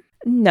alone?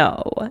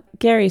 No,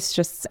 Gary's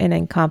just an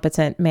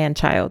incompetent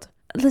man-child.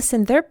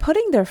 Listen, they're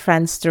putting their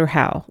friends through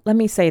hell. Let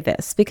me say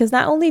this, because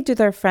not only do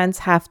their friends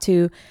have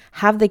to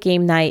have the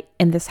game night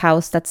in this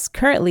house that's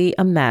currently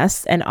a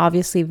mess and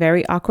obviously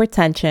very awkward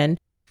tension,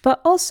 but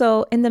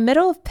also in the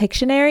middle of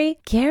Pictionary,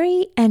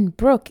 Gary and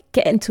Brooke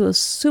get into a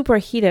super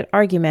heated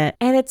argument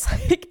and it's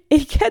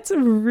it gets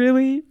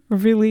really,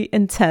 really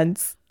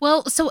intense.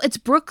 Well, so it's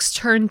Brooke's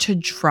turn to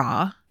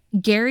draw.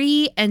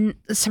 Gary and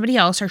somebody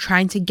else are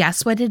trying to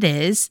guess what it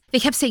is. They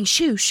kept saying,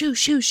 shoo, shoo,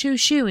 shoo, shoo,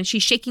 shoo, and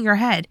she's shaking her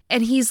head.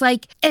 And he's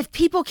like, if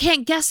people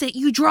can't guess it,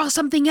 you draw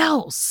something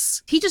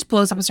else. He just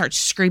blows up and starts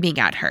screaming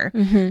at her.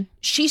 Mm-hmm.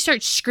 She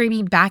starts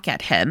screaming back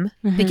at him.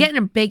 Mm-hmm. They get in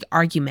a big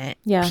argument.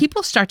 Yeah.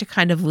 People start to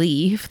kind of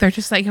leave. They're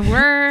just like,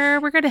 we're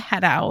going to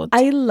head out.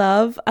 I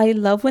love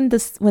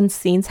when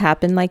scenes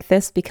happen like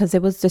this because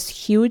it was this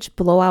huge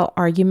blowout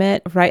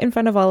argument right in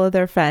front of all of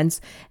their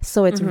friends.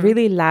 So it's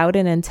really loud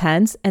and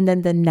intense. And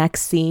then the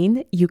next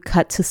scene, you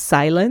cut to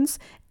silence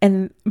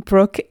and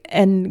Brooke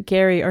and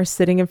Gary are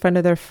sitting in front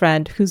of their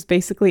friend who's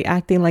basically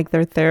acting like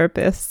their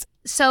therapist.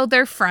 So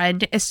their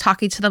friend is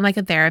talking to them like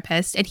a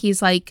therapist and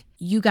he's like,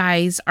 you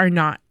guys are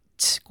not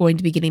going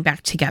to be getting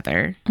back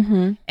together.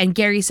 Mm-hmm. And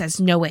Gary says,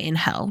 no way in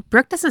hell.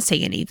 Brooke doesn't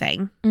say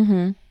anything.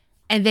 Mm-hmm.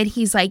 And then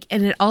he's like,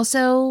 and it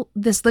also,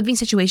 this living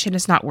situation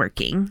is not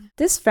working.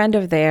 This friend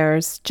of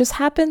theirs just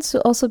happens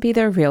to also be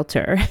their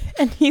realtor.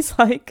 And he's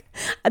like,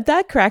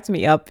 that cracked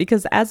me up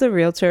because as a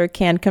realtor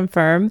can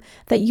confirm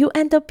that you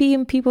end up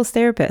being people's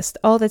therapist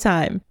all the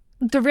time.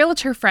 The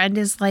realtor friend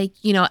is like,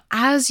 you know,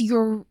 as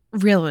your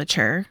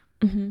realtor,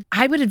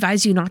 I would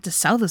advise you not to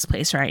sell this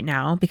place right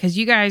now because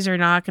you guys are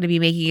not going to be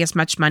making as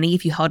much money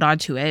if you held on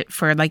to it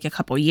for a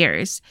couple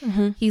years.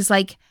 He's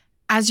like,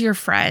 as your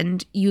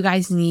friend, you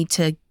guys need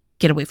to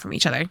get away from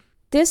each other.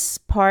 This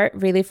part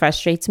really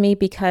frustrates me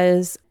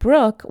because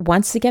Brooke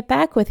wants to get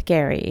back with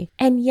Gary,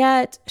 and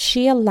yet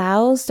she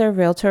allows their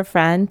realtor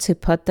friend to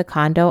put the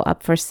condo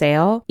up for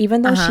sale,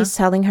 even though she's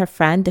telling her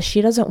friend that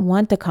she doesn't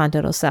want the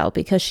condo to sell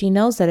because she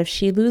knows that if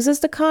she loses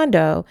the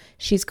condo,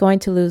 she's going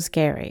to lose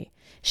Gary.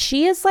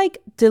 She is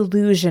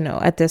delusional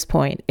at this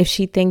point if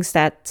she thinks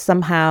that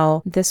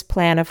somehow this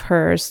plan of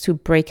hers to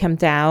break him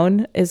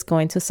down is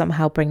going to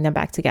somehow bring them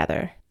back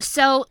together.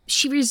 So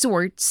she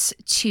resorts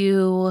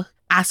to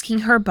asking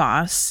her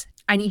boss,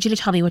 I need you to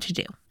tell me what to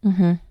do.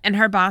 Mm-hmm. And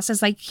her boss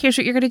is like, here's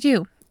what you're going to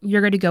do. You're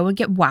going to go and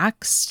get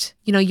waxed.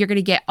 You know, you're going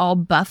to get all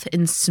buff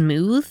and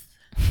smooth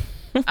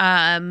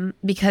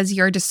because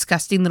you're a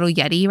disgusting little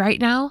Yeti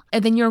right now.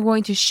 And then you're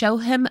going to show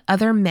him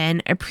other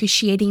men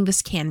appreciating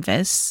this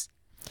canvas.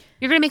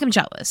 You're going to make him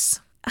jealous.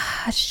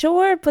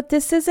 Sure, but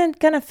this isn't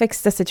going to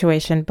fix the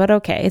situation. But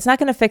okay, it's not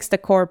going to fix the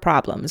core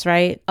problems,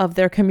 right, of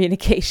their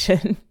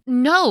communication.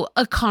 No,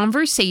 a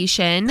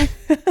conversation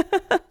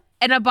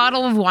and a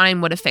bottle of wine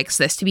would have fixed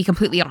this, to be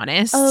completely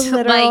honest. A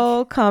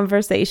literal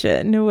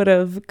conversation would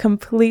have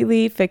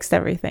completely fixed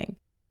everything.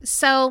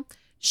 So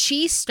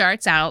she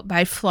starts out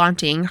by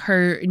flaunting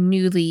her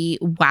newly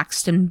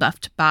waxed and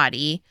buffed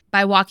body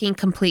by walking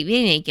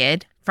completely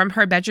naked from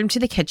her bedroom to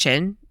the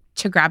kitchen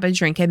to grab a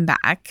drink and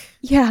back.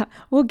 Yeah.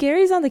 Well,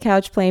 Gary's on the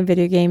couch playing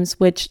video games,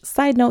 which,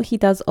 side note, he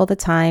does all the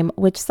time,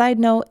 which, side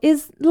note,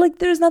 is like,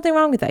 there's nothing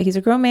wrong with that. He's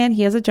a grown man.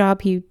 He has a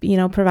job. He,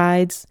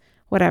 provides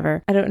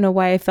whatever. I don't know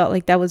why I felt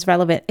like that was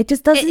relevant. It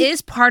just doesn't. It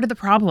is part of the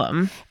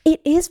problem.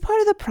 It is part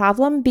of the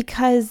problem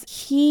because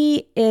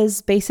he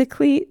is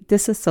basically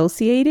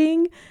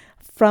disassociating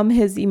from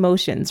his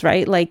emotions,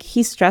 right? Like,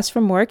 he's stressed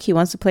from work. He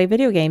wants to play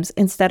video games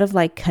instead of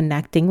like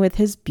connecting with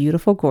his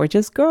beautiful,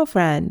 gorgeous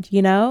girlfriend,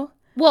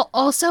 Well,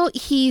 also,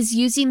 he's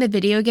using the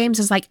video games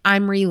as like,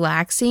 I'm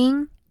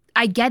relaxing.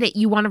 I get it.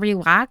 You want to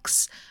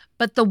relax,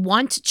 but the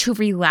want to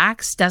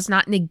relax does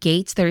not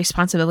negate the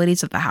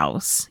responsibilities of the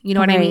house. You know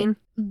what I mean?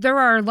 There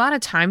are a lot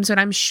of times when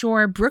I'm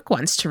sure Brooke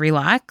wants to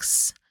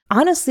relax.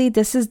 Honestly,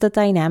 this is the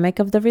dynamic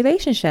of the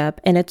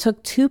relationship, and it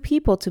took two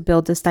people to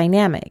build this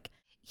dynamic.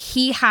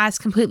 He has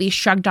completely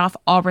shrugged off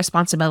all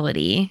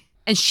responsibility,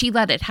 and she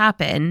let it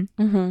happen.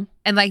 Mm-hmm.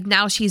 And like,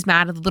 now she's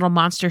mad at the little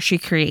monster she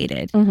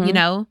created,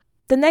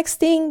 The next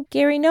thing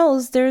Gary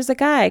knows, there's a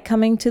guy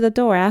coming to the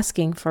door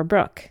asking for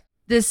Brooke.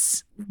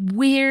 This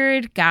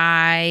weird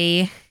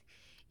guy.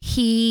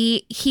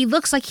 He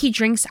looks like he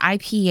drinks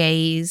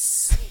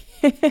IPAs.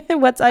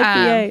 What's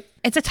IPA?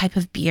 It's a type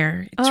of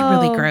beer. It's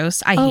really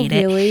gross. I hate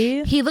really?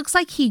 it. He looks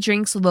like he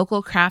drinks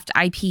local craft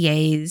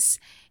IPAs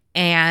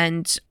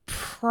and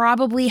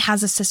probably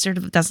has a sister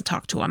that doesn't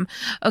talk to him.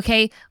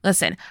 Okay,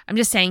 listen, I'm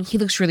just saying he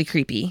looks really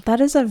creepy. That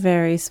is a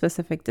very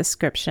specific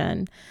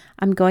description.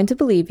 I'm going to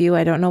believe you.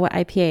 I don't know what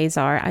IPAs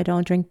are. I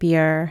don't drink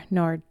beer,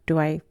 nor do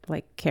I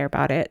care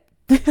about it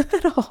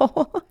at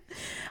all.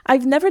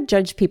 I've never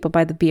judged people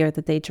by the beer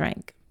that they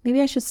drink.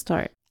 Maybe I should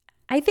start.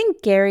 I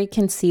think Gary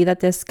can see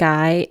that this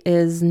guy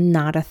is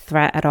not a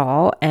threat at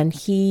all, and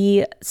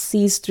he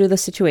sees through the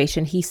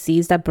situation. He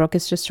sees that Brooke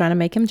is just trying to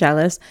make him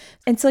jealous,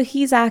 and so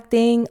he's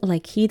acting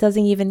like he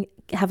doesn't even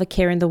have a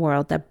care in the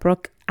world that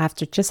Brooke,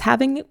 after just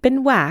having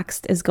been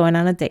waxed, is going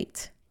on a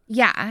date.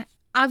 Yeah.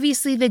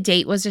 Obviously, the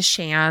date was a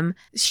sham.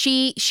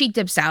 She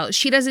dips out.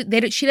 She doesn't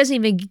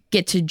even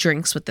get to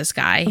drinks with this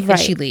guy, right. And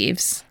she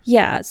leaves.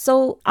 Yeah.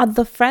 So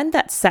the friend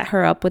that set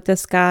her up with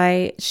this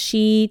guy,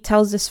 she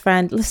tells this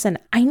friend, listen,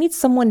 I need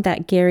someone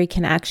that Gary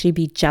can actually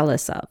be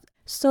jealous of.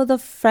 So the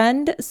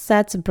friend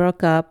sets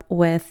Brooke up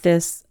with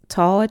this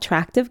tall,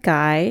 attractive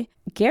guy.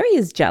 Gary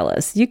is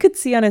jealous. You could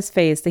see on his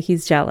face that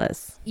he's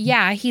jealous.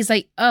 Yeah. He's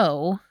like,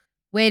 oh,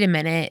 wait a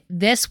minute.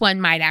 This one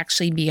might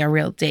actually be a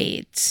real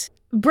date.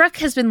 Brooke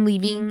has been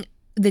leaving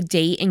the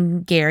date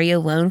and Gary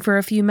alone for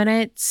a few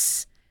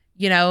minutes,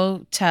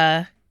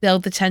 to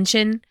build the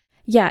tension.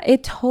 Yeah,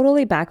 it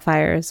totally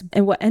backfires.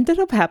 And what ended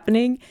up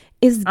happening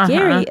is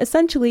Gary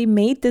essentially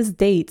made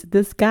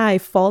this guy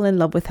fall in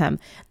love with him.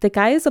 The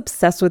guy is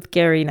obsessed with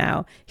Gary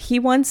now. He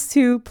wants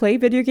to play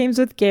video games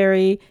with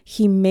Gary.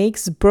 He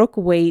makes Brooke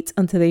wait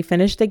until they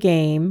finish the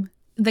game.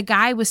 The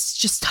guy was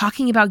just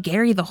talking about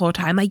Gary the whole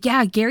time. Like,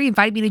 yeah, Gary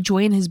invited me to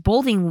join his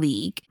bowling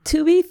league.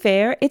 To be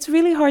fair, it's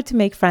really hard to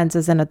make friends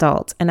as an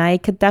adult. And I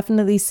could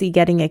definitely see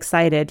getting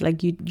excited.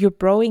 Like, you're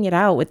broing it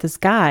out with this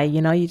guy.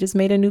 You just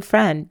made a new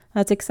friend.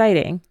 That's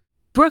exciting.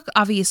 Brooke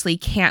obviously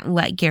can't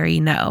let Gary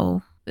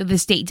know that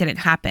this date didn't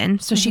happen.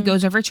 So she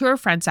goes over to her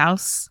friend's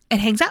house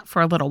and hangs out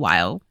for a little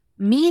while.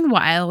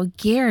 Meanwhile,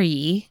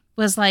 Gary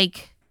was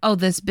like, oh,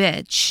 this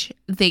bitch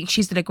thinks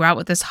she's going to go out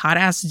with this hot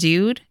ass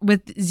dude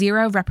with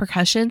zero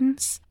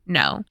repercussions.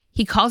 No.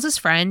 He calls his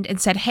friend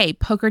and said, hey,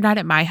 poker night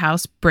at my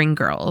house, bring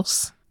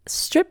girls.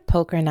 Strip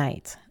poker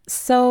night.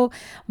 So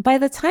by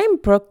the time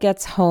Brooke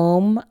gets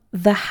home,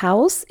 the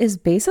house is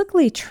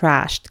basically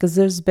trashed because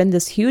there's been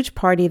this huge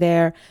party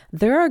there.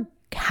 There are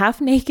half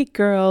naked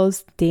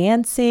girls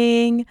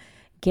dancing.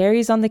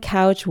 Gary's on the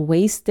couch,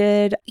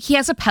 wasted. He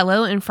has a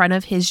pillow in front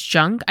of his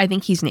junk. I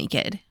think he's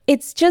naked.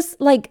 It's just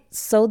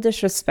so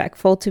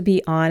disrespectful, to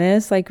be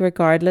honest,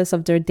 regardless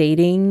of their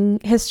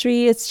dating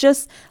history. It's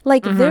just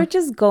they're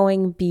just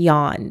going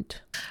beyond.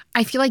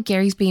 I feel like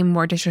Gary's being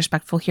more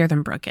disrespectful here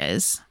than Brooke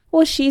is.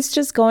 Well, she's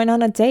just going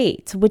on a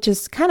date, which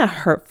is kind of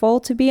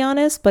hurtful, to be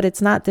honest, but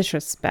it's not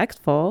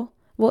disrespectful.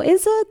 Well,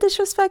 is it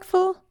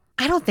disrespectful?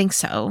 I don't think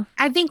so.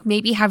 I think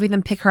maybe having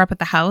them pick her up at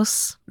the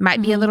house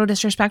might be a little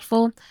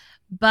disrespectful.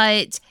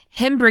 But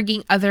him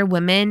bringing other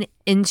women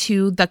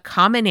into the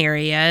common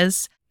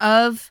areas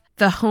of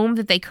the home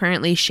that they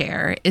currently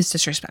share is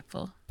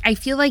disrespectful. I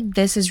feel like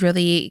this is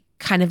really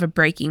kind of a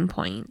breaking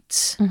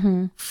point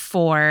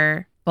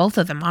for both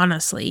of them,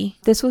 honestly.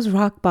 This was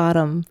rock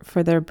bottom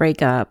for their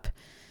breakup.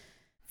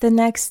 The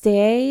next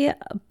day,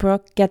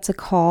 Brooke gets a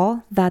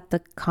call that the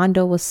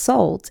condo was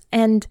sold.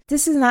 And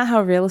this is not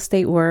how real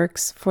estate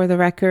works. For the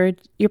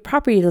record, your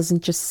property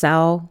doesn't just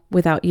sell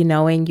without you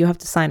knowing. You have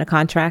to sign a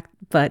contract.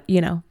 But,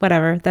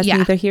 whatever. That's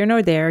neither here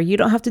nor there. You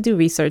don't have to do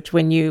research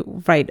when you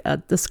write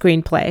the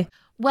screenplay.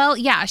 Well,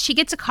 yeah, she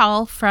gets a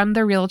call from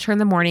the realtor in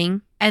the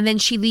morning. And then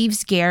she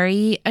leaves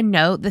Gary a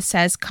note that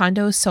says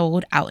condo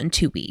sold out in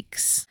 2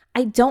 weeks.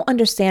 I don't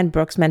understand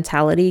Brooke's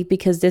mentality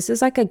because this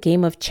is like a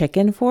game of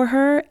chicken for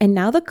her. And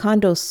now the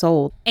condo's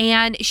sold.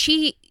 And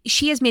she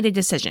has made a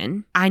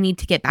decision. I need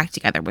to get back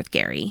together with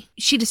Gary.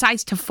 She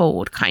decides to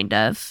fold, kind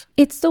of.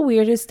 It's the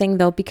weirdest thing,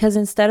 though, because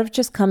instead of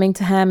just coming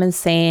to him and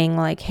saying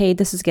like, hey,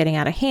 this is getting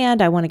out of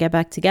hand, I want to get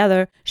back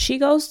together, she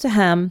goes to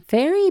him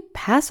very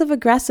passive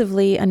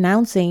aggressively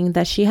announcing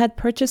that she had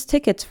purchased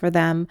tickets for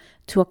them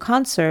to a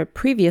concert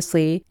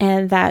previously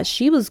and that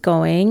she was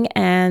going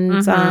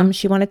and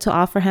she wanted to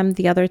offer him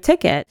the other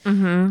ticket.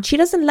 She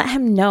doesn't let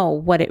him know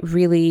what it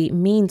really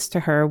means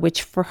to her,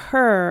 which for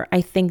her, I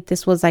think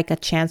this was like a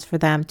chance for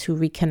them to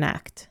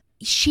reconnect.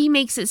 She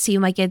makes it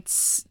seem like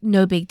it's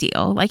no big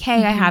deal. Like,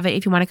 hey, I have it.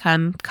 If you want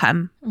to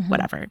come,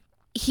 whatever.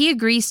 He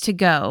agrees to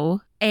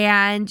go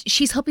and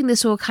she's hoping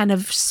this will kind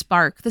of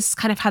spark. This is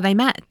kind of how they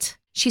met.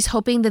 She's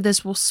hoping that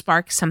this will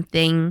spark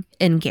something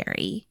in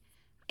Gary.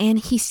 And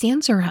he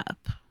stands her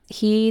up.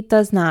 He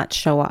does not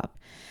show up.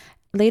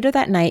 Later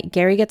that night,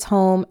 Gary gets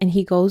home and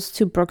he goes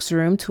to Brooke's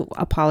room to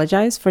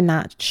apologize for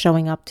not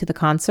showing up to the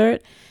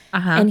concert.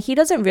 And he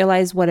doesn't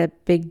realize what a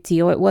big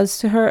deal it was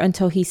to her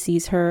until he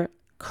sees her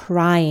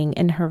crying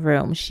in her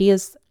room.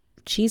 She's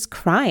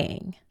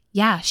crying.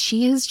 Yeah,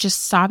 she is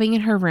just sobbing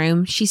in her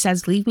room. She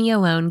says, leave me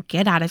alone.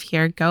 Get out of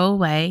here. Go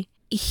away.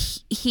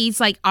 He's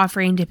like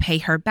offering to pay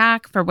her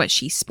back for what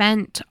she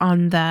spent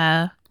on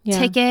the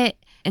ticket.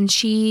 And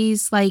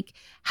she's like,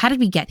 how did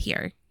we get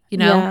here?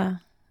 Yeah.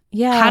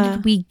 How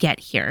did we get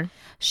here?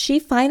 She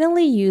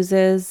finally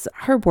uses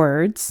her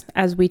words,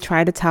 as we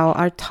try to tell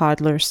our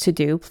toddlers to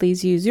do.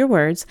 Please use your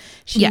words.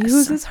 She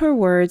uses her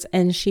words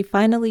and she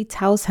finally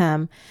tells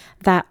him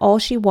that all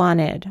she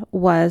wanted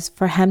was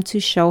for him to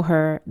show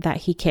her that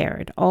he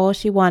cared. All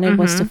she wanted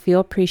was to feel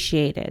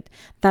appreciated.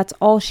 That's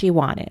all she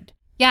wanted.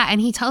 Yeah.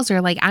 And he tells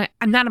her, like,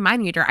 I'm not a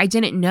mind reader. I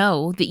didn't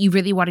know that you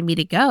really wanted me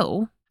to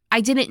go.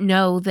 I didn't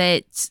know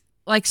that,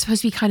 like,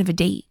 supposed to be kind of a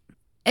date.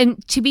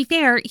 And to be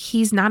fair,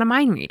 he's not a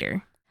mind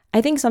reader.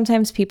 I think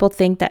sometimes people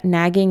think that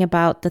nagging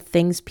about the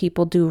things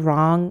people do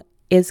wrong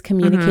is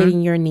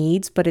communicating your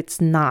needs, but it's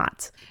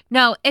not.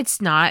 No,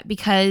 it's not,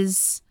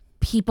 because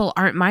people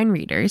aren't mind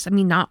readers. I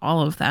mean, not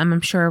all of them.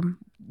 I'm sure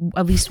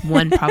at least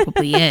one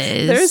probably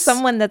is. There's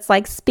someone that's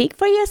like, speak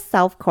for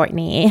yourself,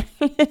 Courtney.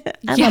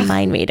 I'm a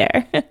mind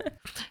reader.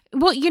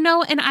 Well,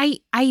 and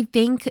I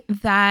think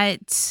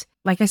that,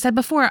 like I said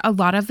before, a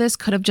lot of this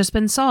could have just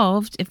been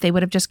solved if they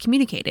would have just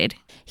communicated.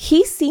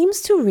 He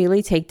seems to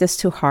really take this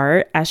to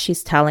heart as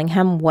she's telling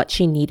him what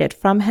she needed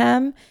from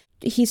him.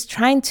 He's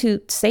trying to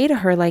say to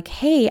her, like,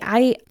 hey,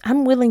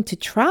 I'm willing to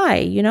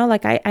try,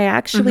 like I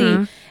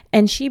actually,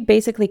 and she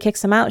basically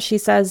kicks him out. She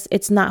says,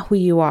 it's not who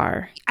you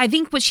are. I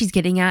think what she's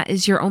getting at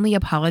is you're only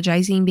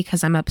apologizing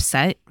because I'm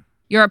upset.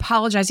 You're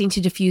apologizing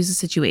to diffuse the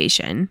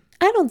situation.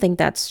 I don't think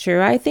that's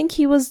true. I think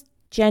he was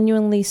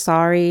genuinely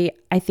sorry.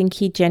 I think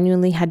he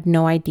genuinely had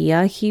no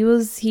idea.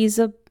 He's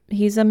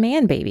a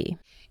man baby.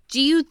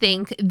 Do you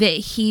think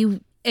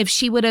that if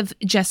she would have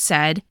just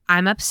said,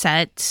 I'm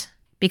upset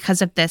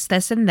because of this,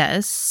 this, and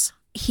this,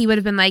 he would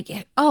have been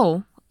like,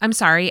 oh, I'm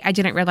sorry. I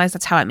didn't realize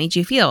that's how it made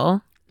you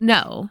feel.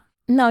 No,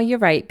 you're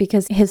right.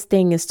 Because his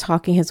thing is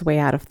talking his way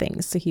out of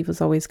things. So he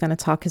was always going to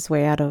talk his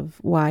way out of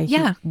why he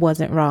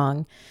wasn't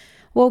wrong.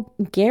 Well,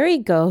 Gary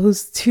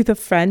goes to the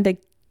friend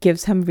that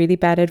gives him really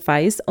bad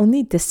advice,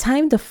 only this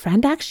time the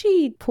friend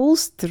actually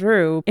pulls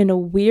through in a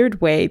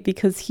weird way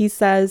because he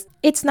says,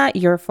 it's not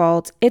your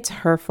fault, it's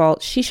her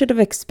fault. She should have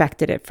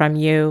expected it from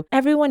you.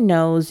 Everyone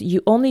knows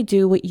you only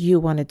do what you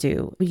want to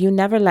do. You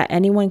never let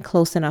anyone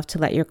close enough to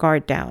let your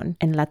guard down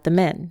and let them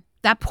in.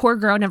 That poor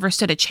girl never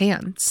stood a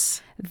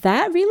chance.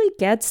 That really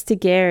gets to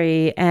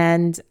Gary,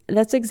 and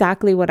that's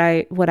exactly what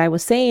I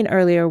was saying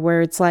earlier,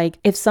 where it's like,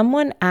 if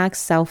someone acts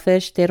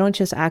selfish, they don't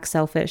just act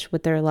selfish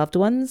with their loved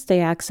ones, they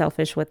act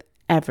selfish with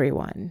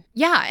everyone.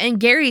 Yeah,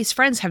 and Gary's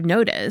friends have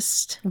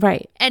noticed.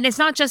 Right. And it's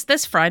not just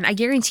this friend. I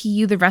guarantee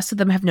you the rest of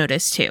them have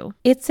noticed too.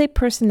 It's a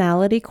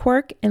personality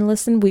quirk, and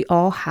listen, we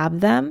all have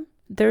them.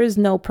 There is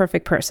no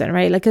perfect person,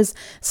 right? Like, because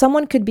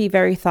someone could be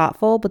very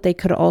thoughtful, but they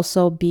could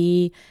also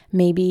be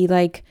maybe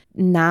like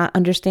not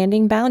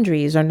understanding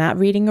boundaries or not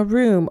reading a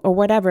room or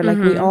whatever. Like,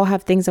 we all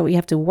have things that we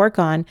have to work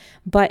on.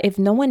 But if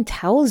no one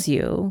tells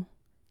you,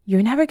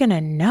 you're never going to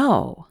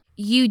know.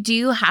 You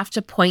do have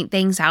to point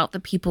things out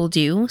that people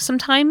do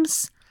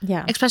sometimes.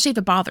 Yeah. Especially if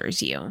it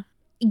bothers you.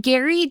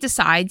 Gary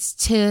decides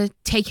to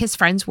take his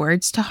friend's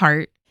words to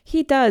heart.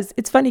 He does.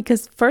 It's funny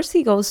because first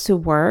he goes to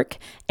work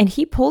and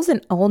he pulls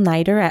an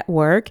all-nighter at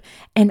work.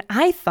 And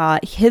I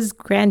thought his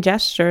grand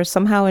gesture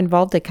somehow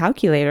involved a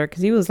calculator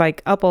because he was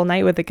like up all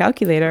night with the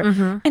calculator.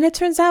 Mm-hmm. And it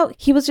turns out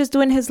he was just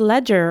doing his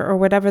ledger or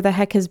whatever the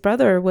heck his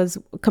brother was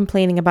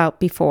complaining about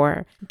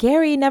before.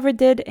 Gary never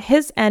did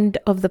his end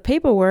of the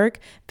paperwork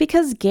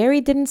because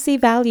Gary didn't see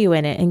value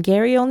in it. And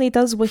Gary only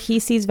does what he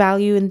sees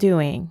value in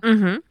doing.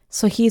 Mm-hmm.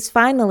 So he's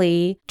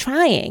finally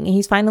trying.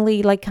 He's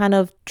finally like kind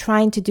of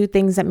trying to do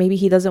things that maybe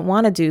he doesn't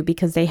want to do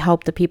because they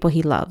help the people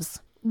he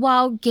loves.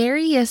 While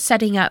Gary is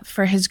setting up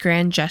for his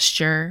grand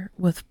gesture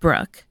with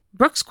Brooke,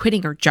 Brooke's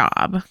quitting her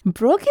job.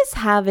 Brooke is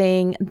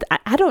having,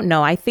 I don't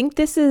know, I think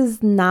this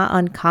is not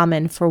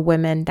uncommon for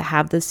women to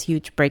have this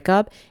huge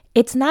breakup.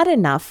 It's not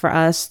enough for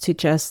us to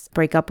just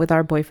break up with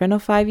our boyfriend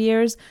of 5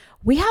 years.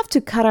 We have to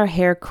cut our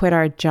hair, quit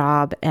our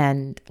job,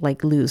 and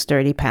like lose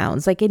 30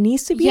 pounds. Like it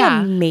needs to be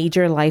a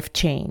major life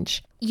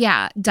change.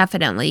 Yeah,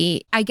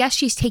 definitely. I guess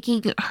she's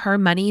taking her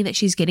money that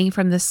she's getting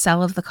from the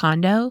sale of the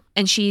condo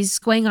and she's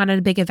going on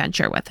a big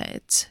adventure with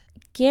it.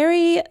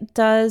 Gary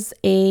does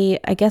a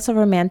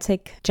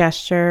romantic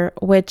gesture,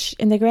 which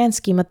in the grand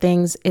scheme of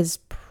things is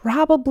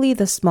probably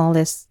the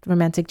smallest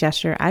romantic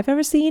gesture I've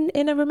ever seen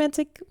in a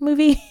romantic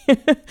movie.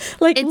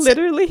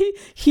 Literally,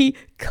 he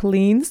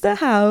cleans the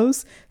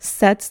house,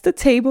 sets the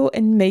table,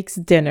 and makes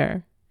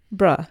dinner.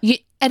 Bruh.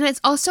 And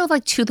it's also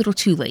like too little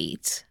too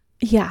late.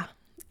 Yeah,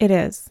 it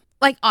is.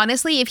 Like,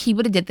 honestly, if he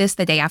would have did this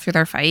the day after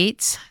their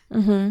fight,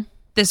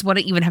 this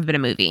wouldn't even have been a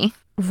movie.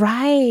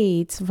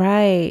 Right.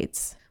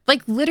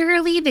 Like,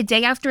 literally, the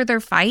day after their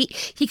fight,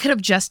 he could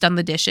have just done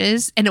the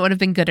dishes and it would have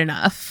been good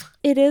enough.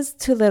 It is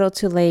too little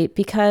too late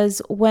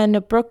because when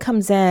Brooke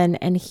comes in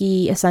and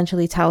he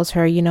essentially tells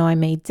her, you know, I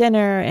made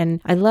dinner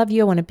and I love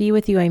you, I want to be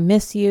with you, I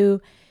miss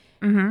you.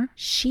 Mm-hmm.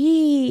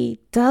 She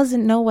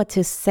doesn't know what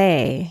to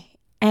say.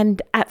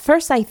 And at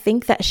first, I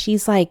think that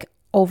she's like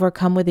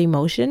overcome with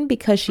emotion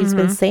because she's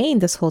been saying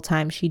this whole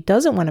time she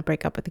doesn't want to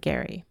break up with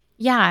Gary.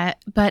 Yeah,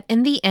 but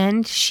in the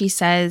end, she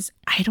says,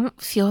 I don't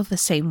feel the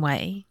same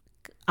way.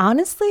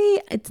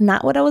 Honestly, it's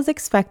not what I was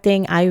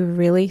expecting. I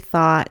really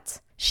thought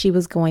she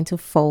was going to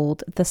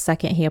fold the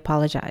second he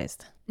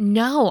apologized.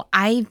 No,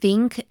 I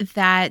think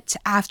that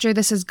after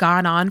this has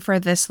gone on for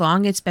this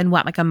long, it's been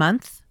like a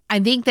month? I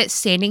think that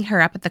standing her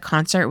up at the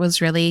concert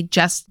was really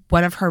just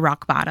one of her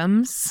rock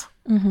bottoms.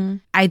 Mm-hmm.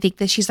 I think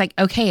that she's like,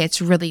 okay,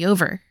 it's really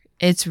over.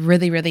 It's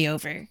really, really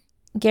over.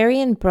 Gary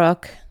and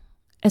Brooke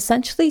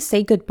essentially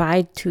say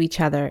goodbye to each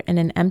other in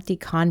an empty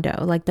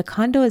condo. Like the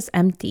condo is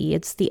empty.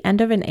 It's the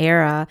end of an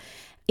era.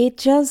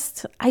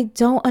 I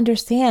don't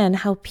understand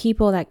how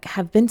people that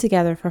have been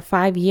together for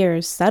 5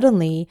 years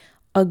suddenly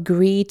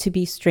agree to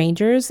be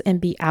strangers and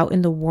be out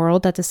in the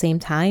world at the same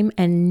time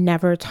and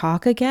never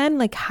talk again.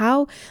 Like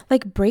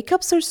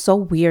breakups are so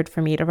weird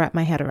for me to wrap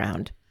my head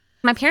around.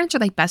 My parents are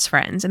like best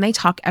friends and they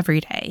talk every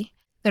day.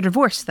 They're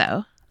divorced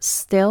though.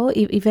 Still,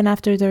 even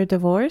after they're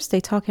divorced,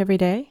 they talk every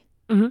day?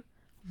 Mm-hmm.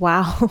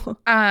 Wow.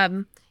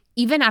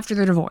 Even after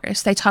they're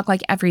divorced, they talk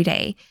like every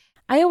day.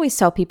 I always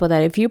tell people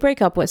that if you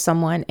break up with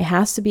someone, it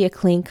has to be a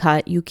clean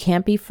cut. You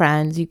can't be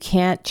friends. You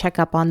can't check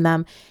up on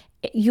them.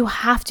 You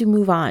have to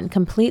move on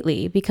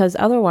completely because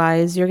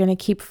otherwise you're going to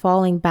keep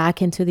falling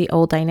back into the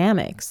old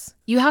dynamics.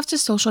 You have to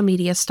social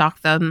media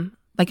stalk them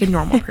like a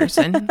normal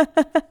person.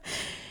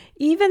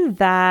 Even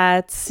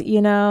that,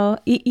 you know,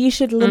 you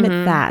should limit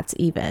that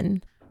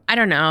even. I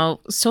don't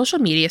know. Social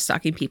media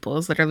stalking people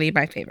is literally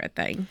my favorite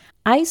thing.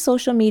 I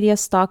social media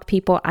stalk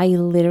people I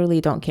literally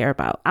don't care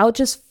about. I'll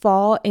just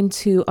fall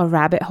into a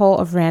rabbit hole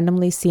of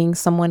randomly seeing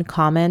someone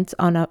comment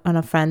on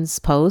a friend's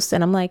post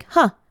and I'm like,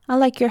 I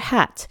like your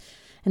hat.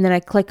 And then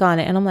I click on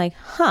it and I'm like,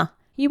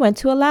 you went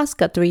to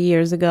Alaska 3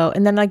 years ago.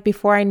 And then like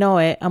before I know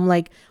it, I'm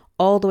like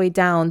all the way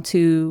down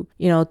to,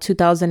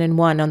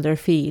 2001 on their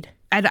feed.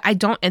 I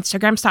don't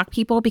Instagram stalk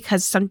people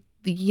because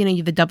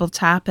you the double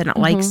tap and it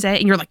likes it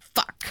and you're like,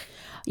 fuck.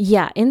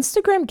 Yeah,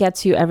 Instagram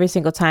gets you every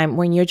single time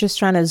when you're just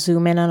trying to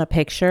zoom in on a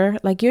picture.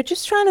 Like you're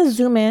just trying to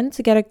zoom in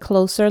to get a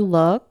closer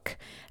look.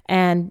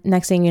 And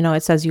next thing you know,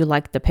 it says you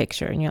like the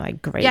picture and you're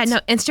like, great. Yeah, no,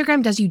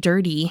 Instagram does you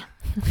dirty.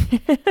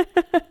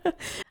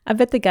 I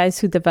bet the guys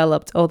who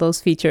developed all those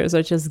features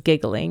are just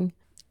giggling.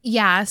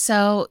 Yeah,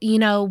 so,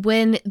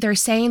 when they're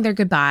saying their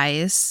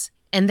goodbyes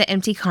in the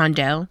empty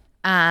condo,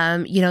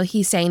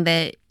 he's saying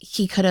that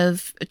he could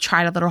have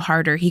tried a little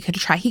harder. He could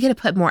have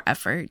put more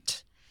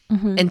effort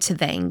into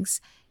things.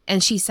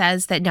 And she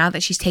says that now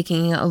that she's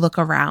taking a look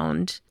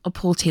around, a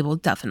pool table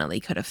definitely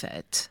could have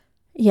fit.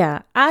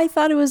 Yeah, I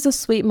thought it was a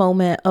sweet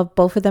moment of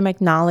both of them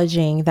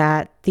acknowledging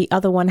that the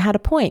other one had a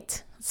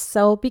point.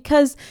 So,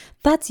 because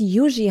that's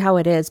usually how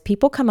it is.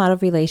 People come out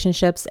of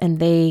relationships and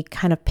they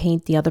kind of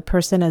paint the other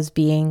person as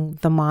being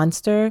the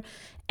monster.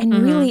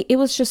 And really, it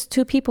was just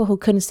two people who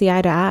couldn't see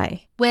eye to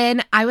eye.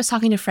 When I was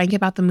talking to Frank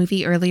about the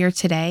movie earlier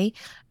today,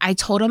 I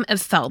told him it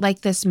felt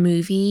like this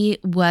movie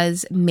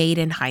was made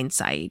in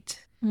hindsight.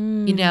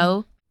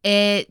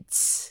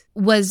 it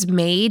was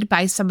made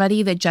by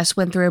somebody that just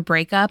went through a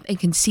breakup and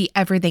can see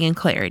everything in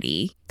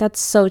clarity.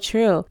 That's so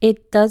true.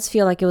 It does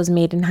feel like it was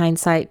made in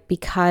hindsight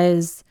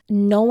because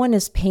no one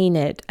is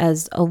painted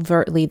as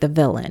overtly the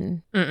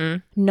villain.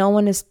 No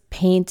one is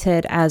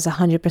painted as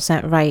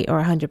 100% right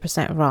or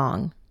 100%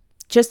 wrong.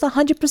 Just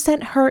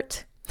 100%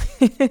 hurt,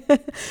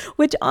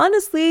 which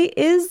honestly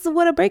is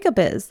what a breakup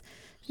is.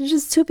 It's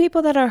just two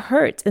people that are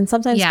hurt, and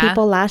sometimes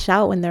people lash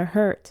out when they're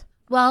hurt.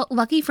 Well,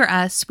 lucky for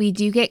us, we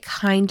do get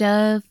kind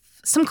of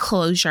some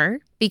closure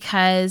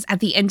because at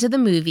the end of the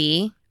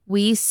movie,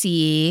 we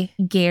see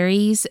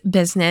Gary's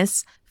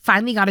business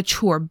finally got a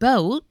tour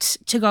boat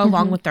to go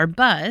along with their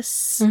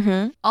bus.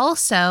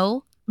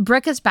 Also,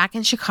 Brooke is back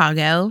in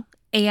Chicago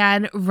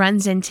and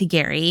runs into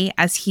Gary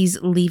as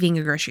he's leaving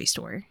a grocery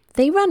store.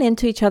 They run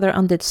into each other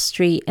on the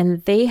street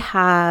and they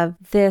have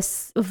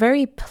this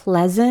very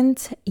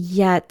pleasant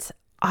yet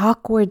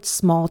awkward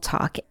small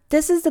talk.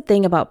 This is the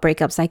thing about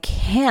breakups. I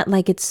can't,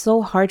 it's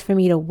so hard for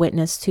me to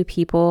witness two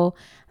people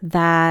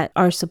that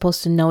are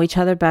supposed to know each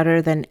other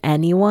better than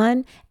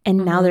anyone,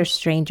 and now they're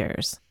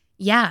strangers.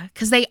 Yeah,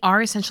 because they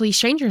are essentially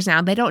strangers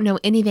now. They don't know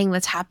anything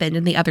that's happened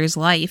in the other's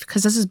life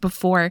because this is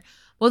before,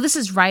 this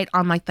is right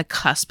on the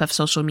cusp of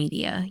social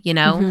media, you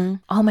know?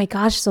 Oh my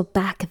gosh, so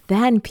back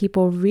then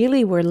people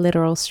really were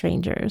literal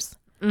strangers.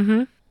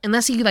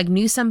 Unless you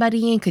knew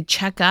somebody and could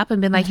check up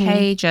and been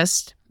hey,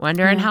 just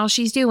wondering how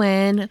she's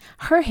doing.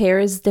 Her hair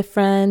is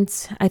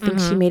different. I think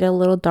she made it a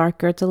little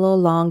darker. It's a little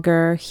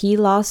longer. He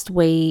lost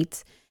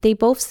weight. They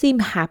both seem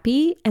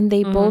happy and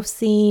they both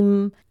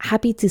seem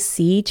happy to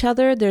see each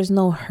other. There's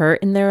no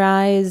hurt in their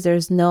eyes.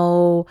 There's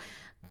no,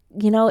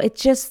 they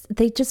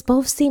just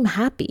both seem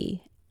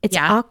happy. It's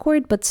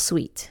awkward but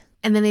sweet.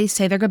 And then they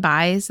say their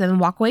goodbyes and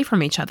walk away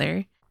from each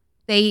other.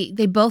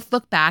 They both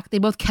look back. They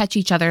both catch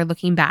each other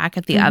looking back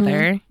at the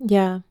other.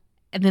 Yeah.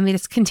 And then they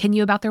just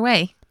continue about their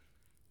way.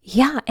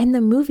 Yeah. And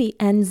the movie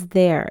ends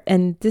there.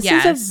 And this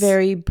is a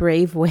very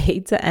brave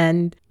way to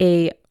end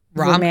a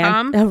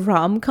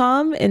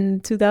rom-com in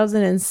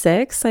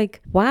 2006.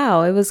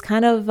 Wow, it was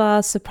kind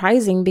of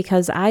surprising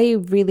because I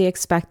really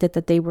expected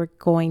that they were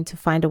going to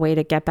find a way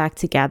to get back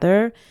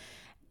together.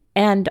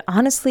 And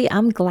honestly,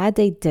 I'm glad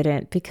they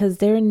didn't because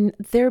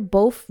they're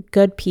both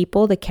good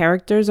people. The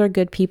characters are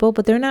good people,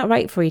 but they're not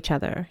right for each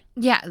other.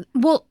 Yeah.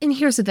 Well, and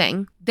here's the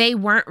thing. They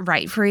weren't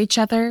right for each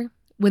other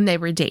when they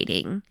were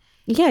dating.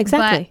 Yeah,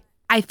 exactly.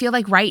 But I feel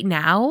like right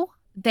now,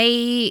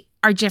 they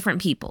are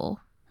different people.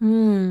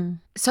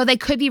 So they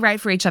could be right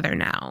for each other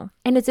now.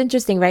 And it's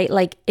interesting,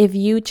 right? If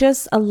you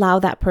just allow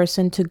that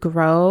person to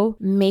grow,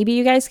 maybe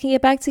you guys can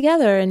get back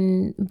together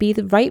and be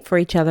right for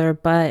each other.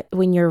 But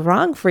when you're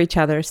wrong for each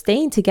other,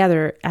 staying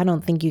together, I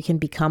don't think you can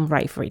become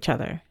right for each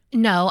other.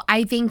 No,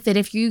 I think that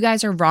if you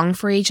guys are wrong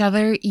for each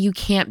other, you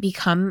can't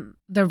become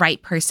the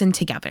right person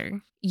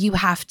together. You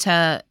have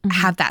to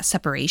have that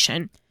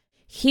separation.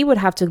 He would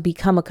have to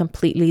become a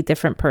completely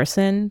different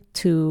person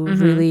to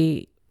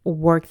really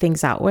work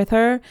things out with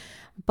her.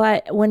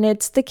 But when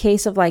it's the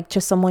case of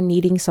just someone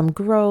needing some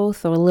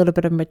growth or a little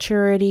bit of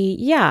maturity,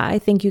 yeah, I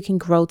think you can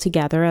grow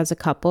together as a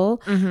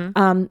couple.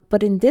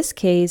 But in this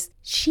case,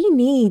 she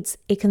needs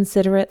a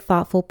considerate,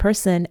 thoughtful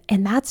person.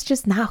 And that's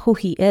just not who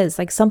he is.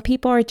 Some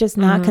people are just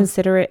not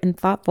considerate and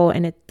thoughtful,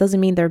 and it doesn't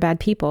mean they're bad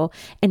people.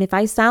 And if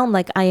I sound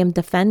like I am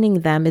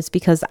defending them, it's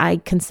because I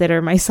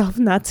consider myself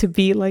not to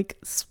be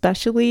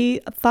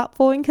especially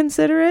thoughtful and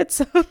considerate.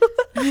 So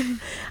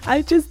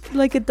I just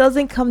it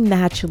doesn't come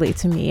naturally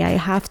to me. I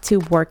have to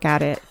work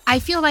at it. I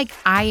feel like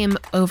I am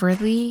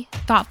overly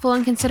thoughtful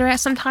and considerate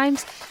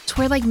sometimes to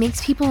where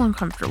makes people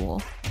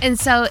uncomfortable. And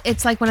so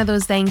it's one of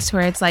those things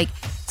where it's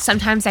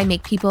sometimes I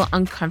make people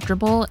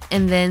uncomfortable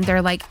and then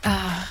they're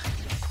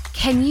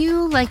can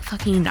you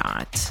fucking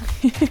not?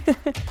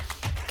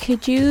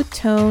 Could you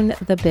tone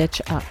the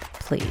bitch up,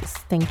 please?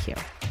 Thank you.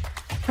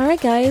 All right,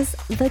 guys,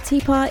 the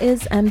teapot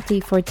is empty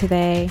for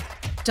today.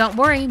 Don't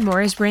worry,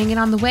 more is bringing it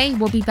on the way.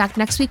 We'll be back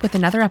next week with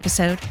another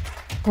episode.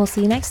 We'll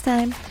see you next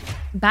time.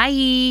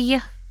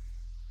 Bye.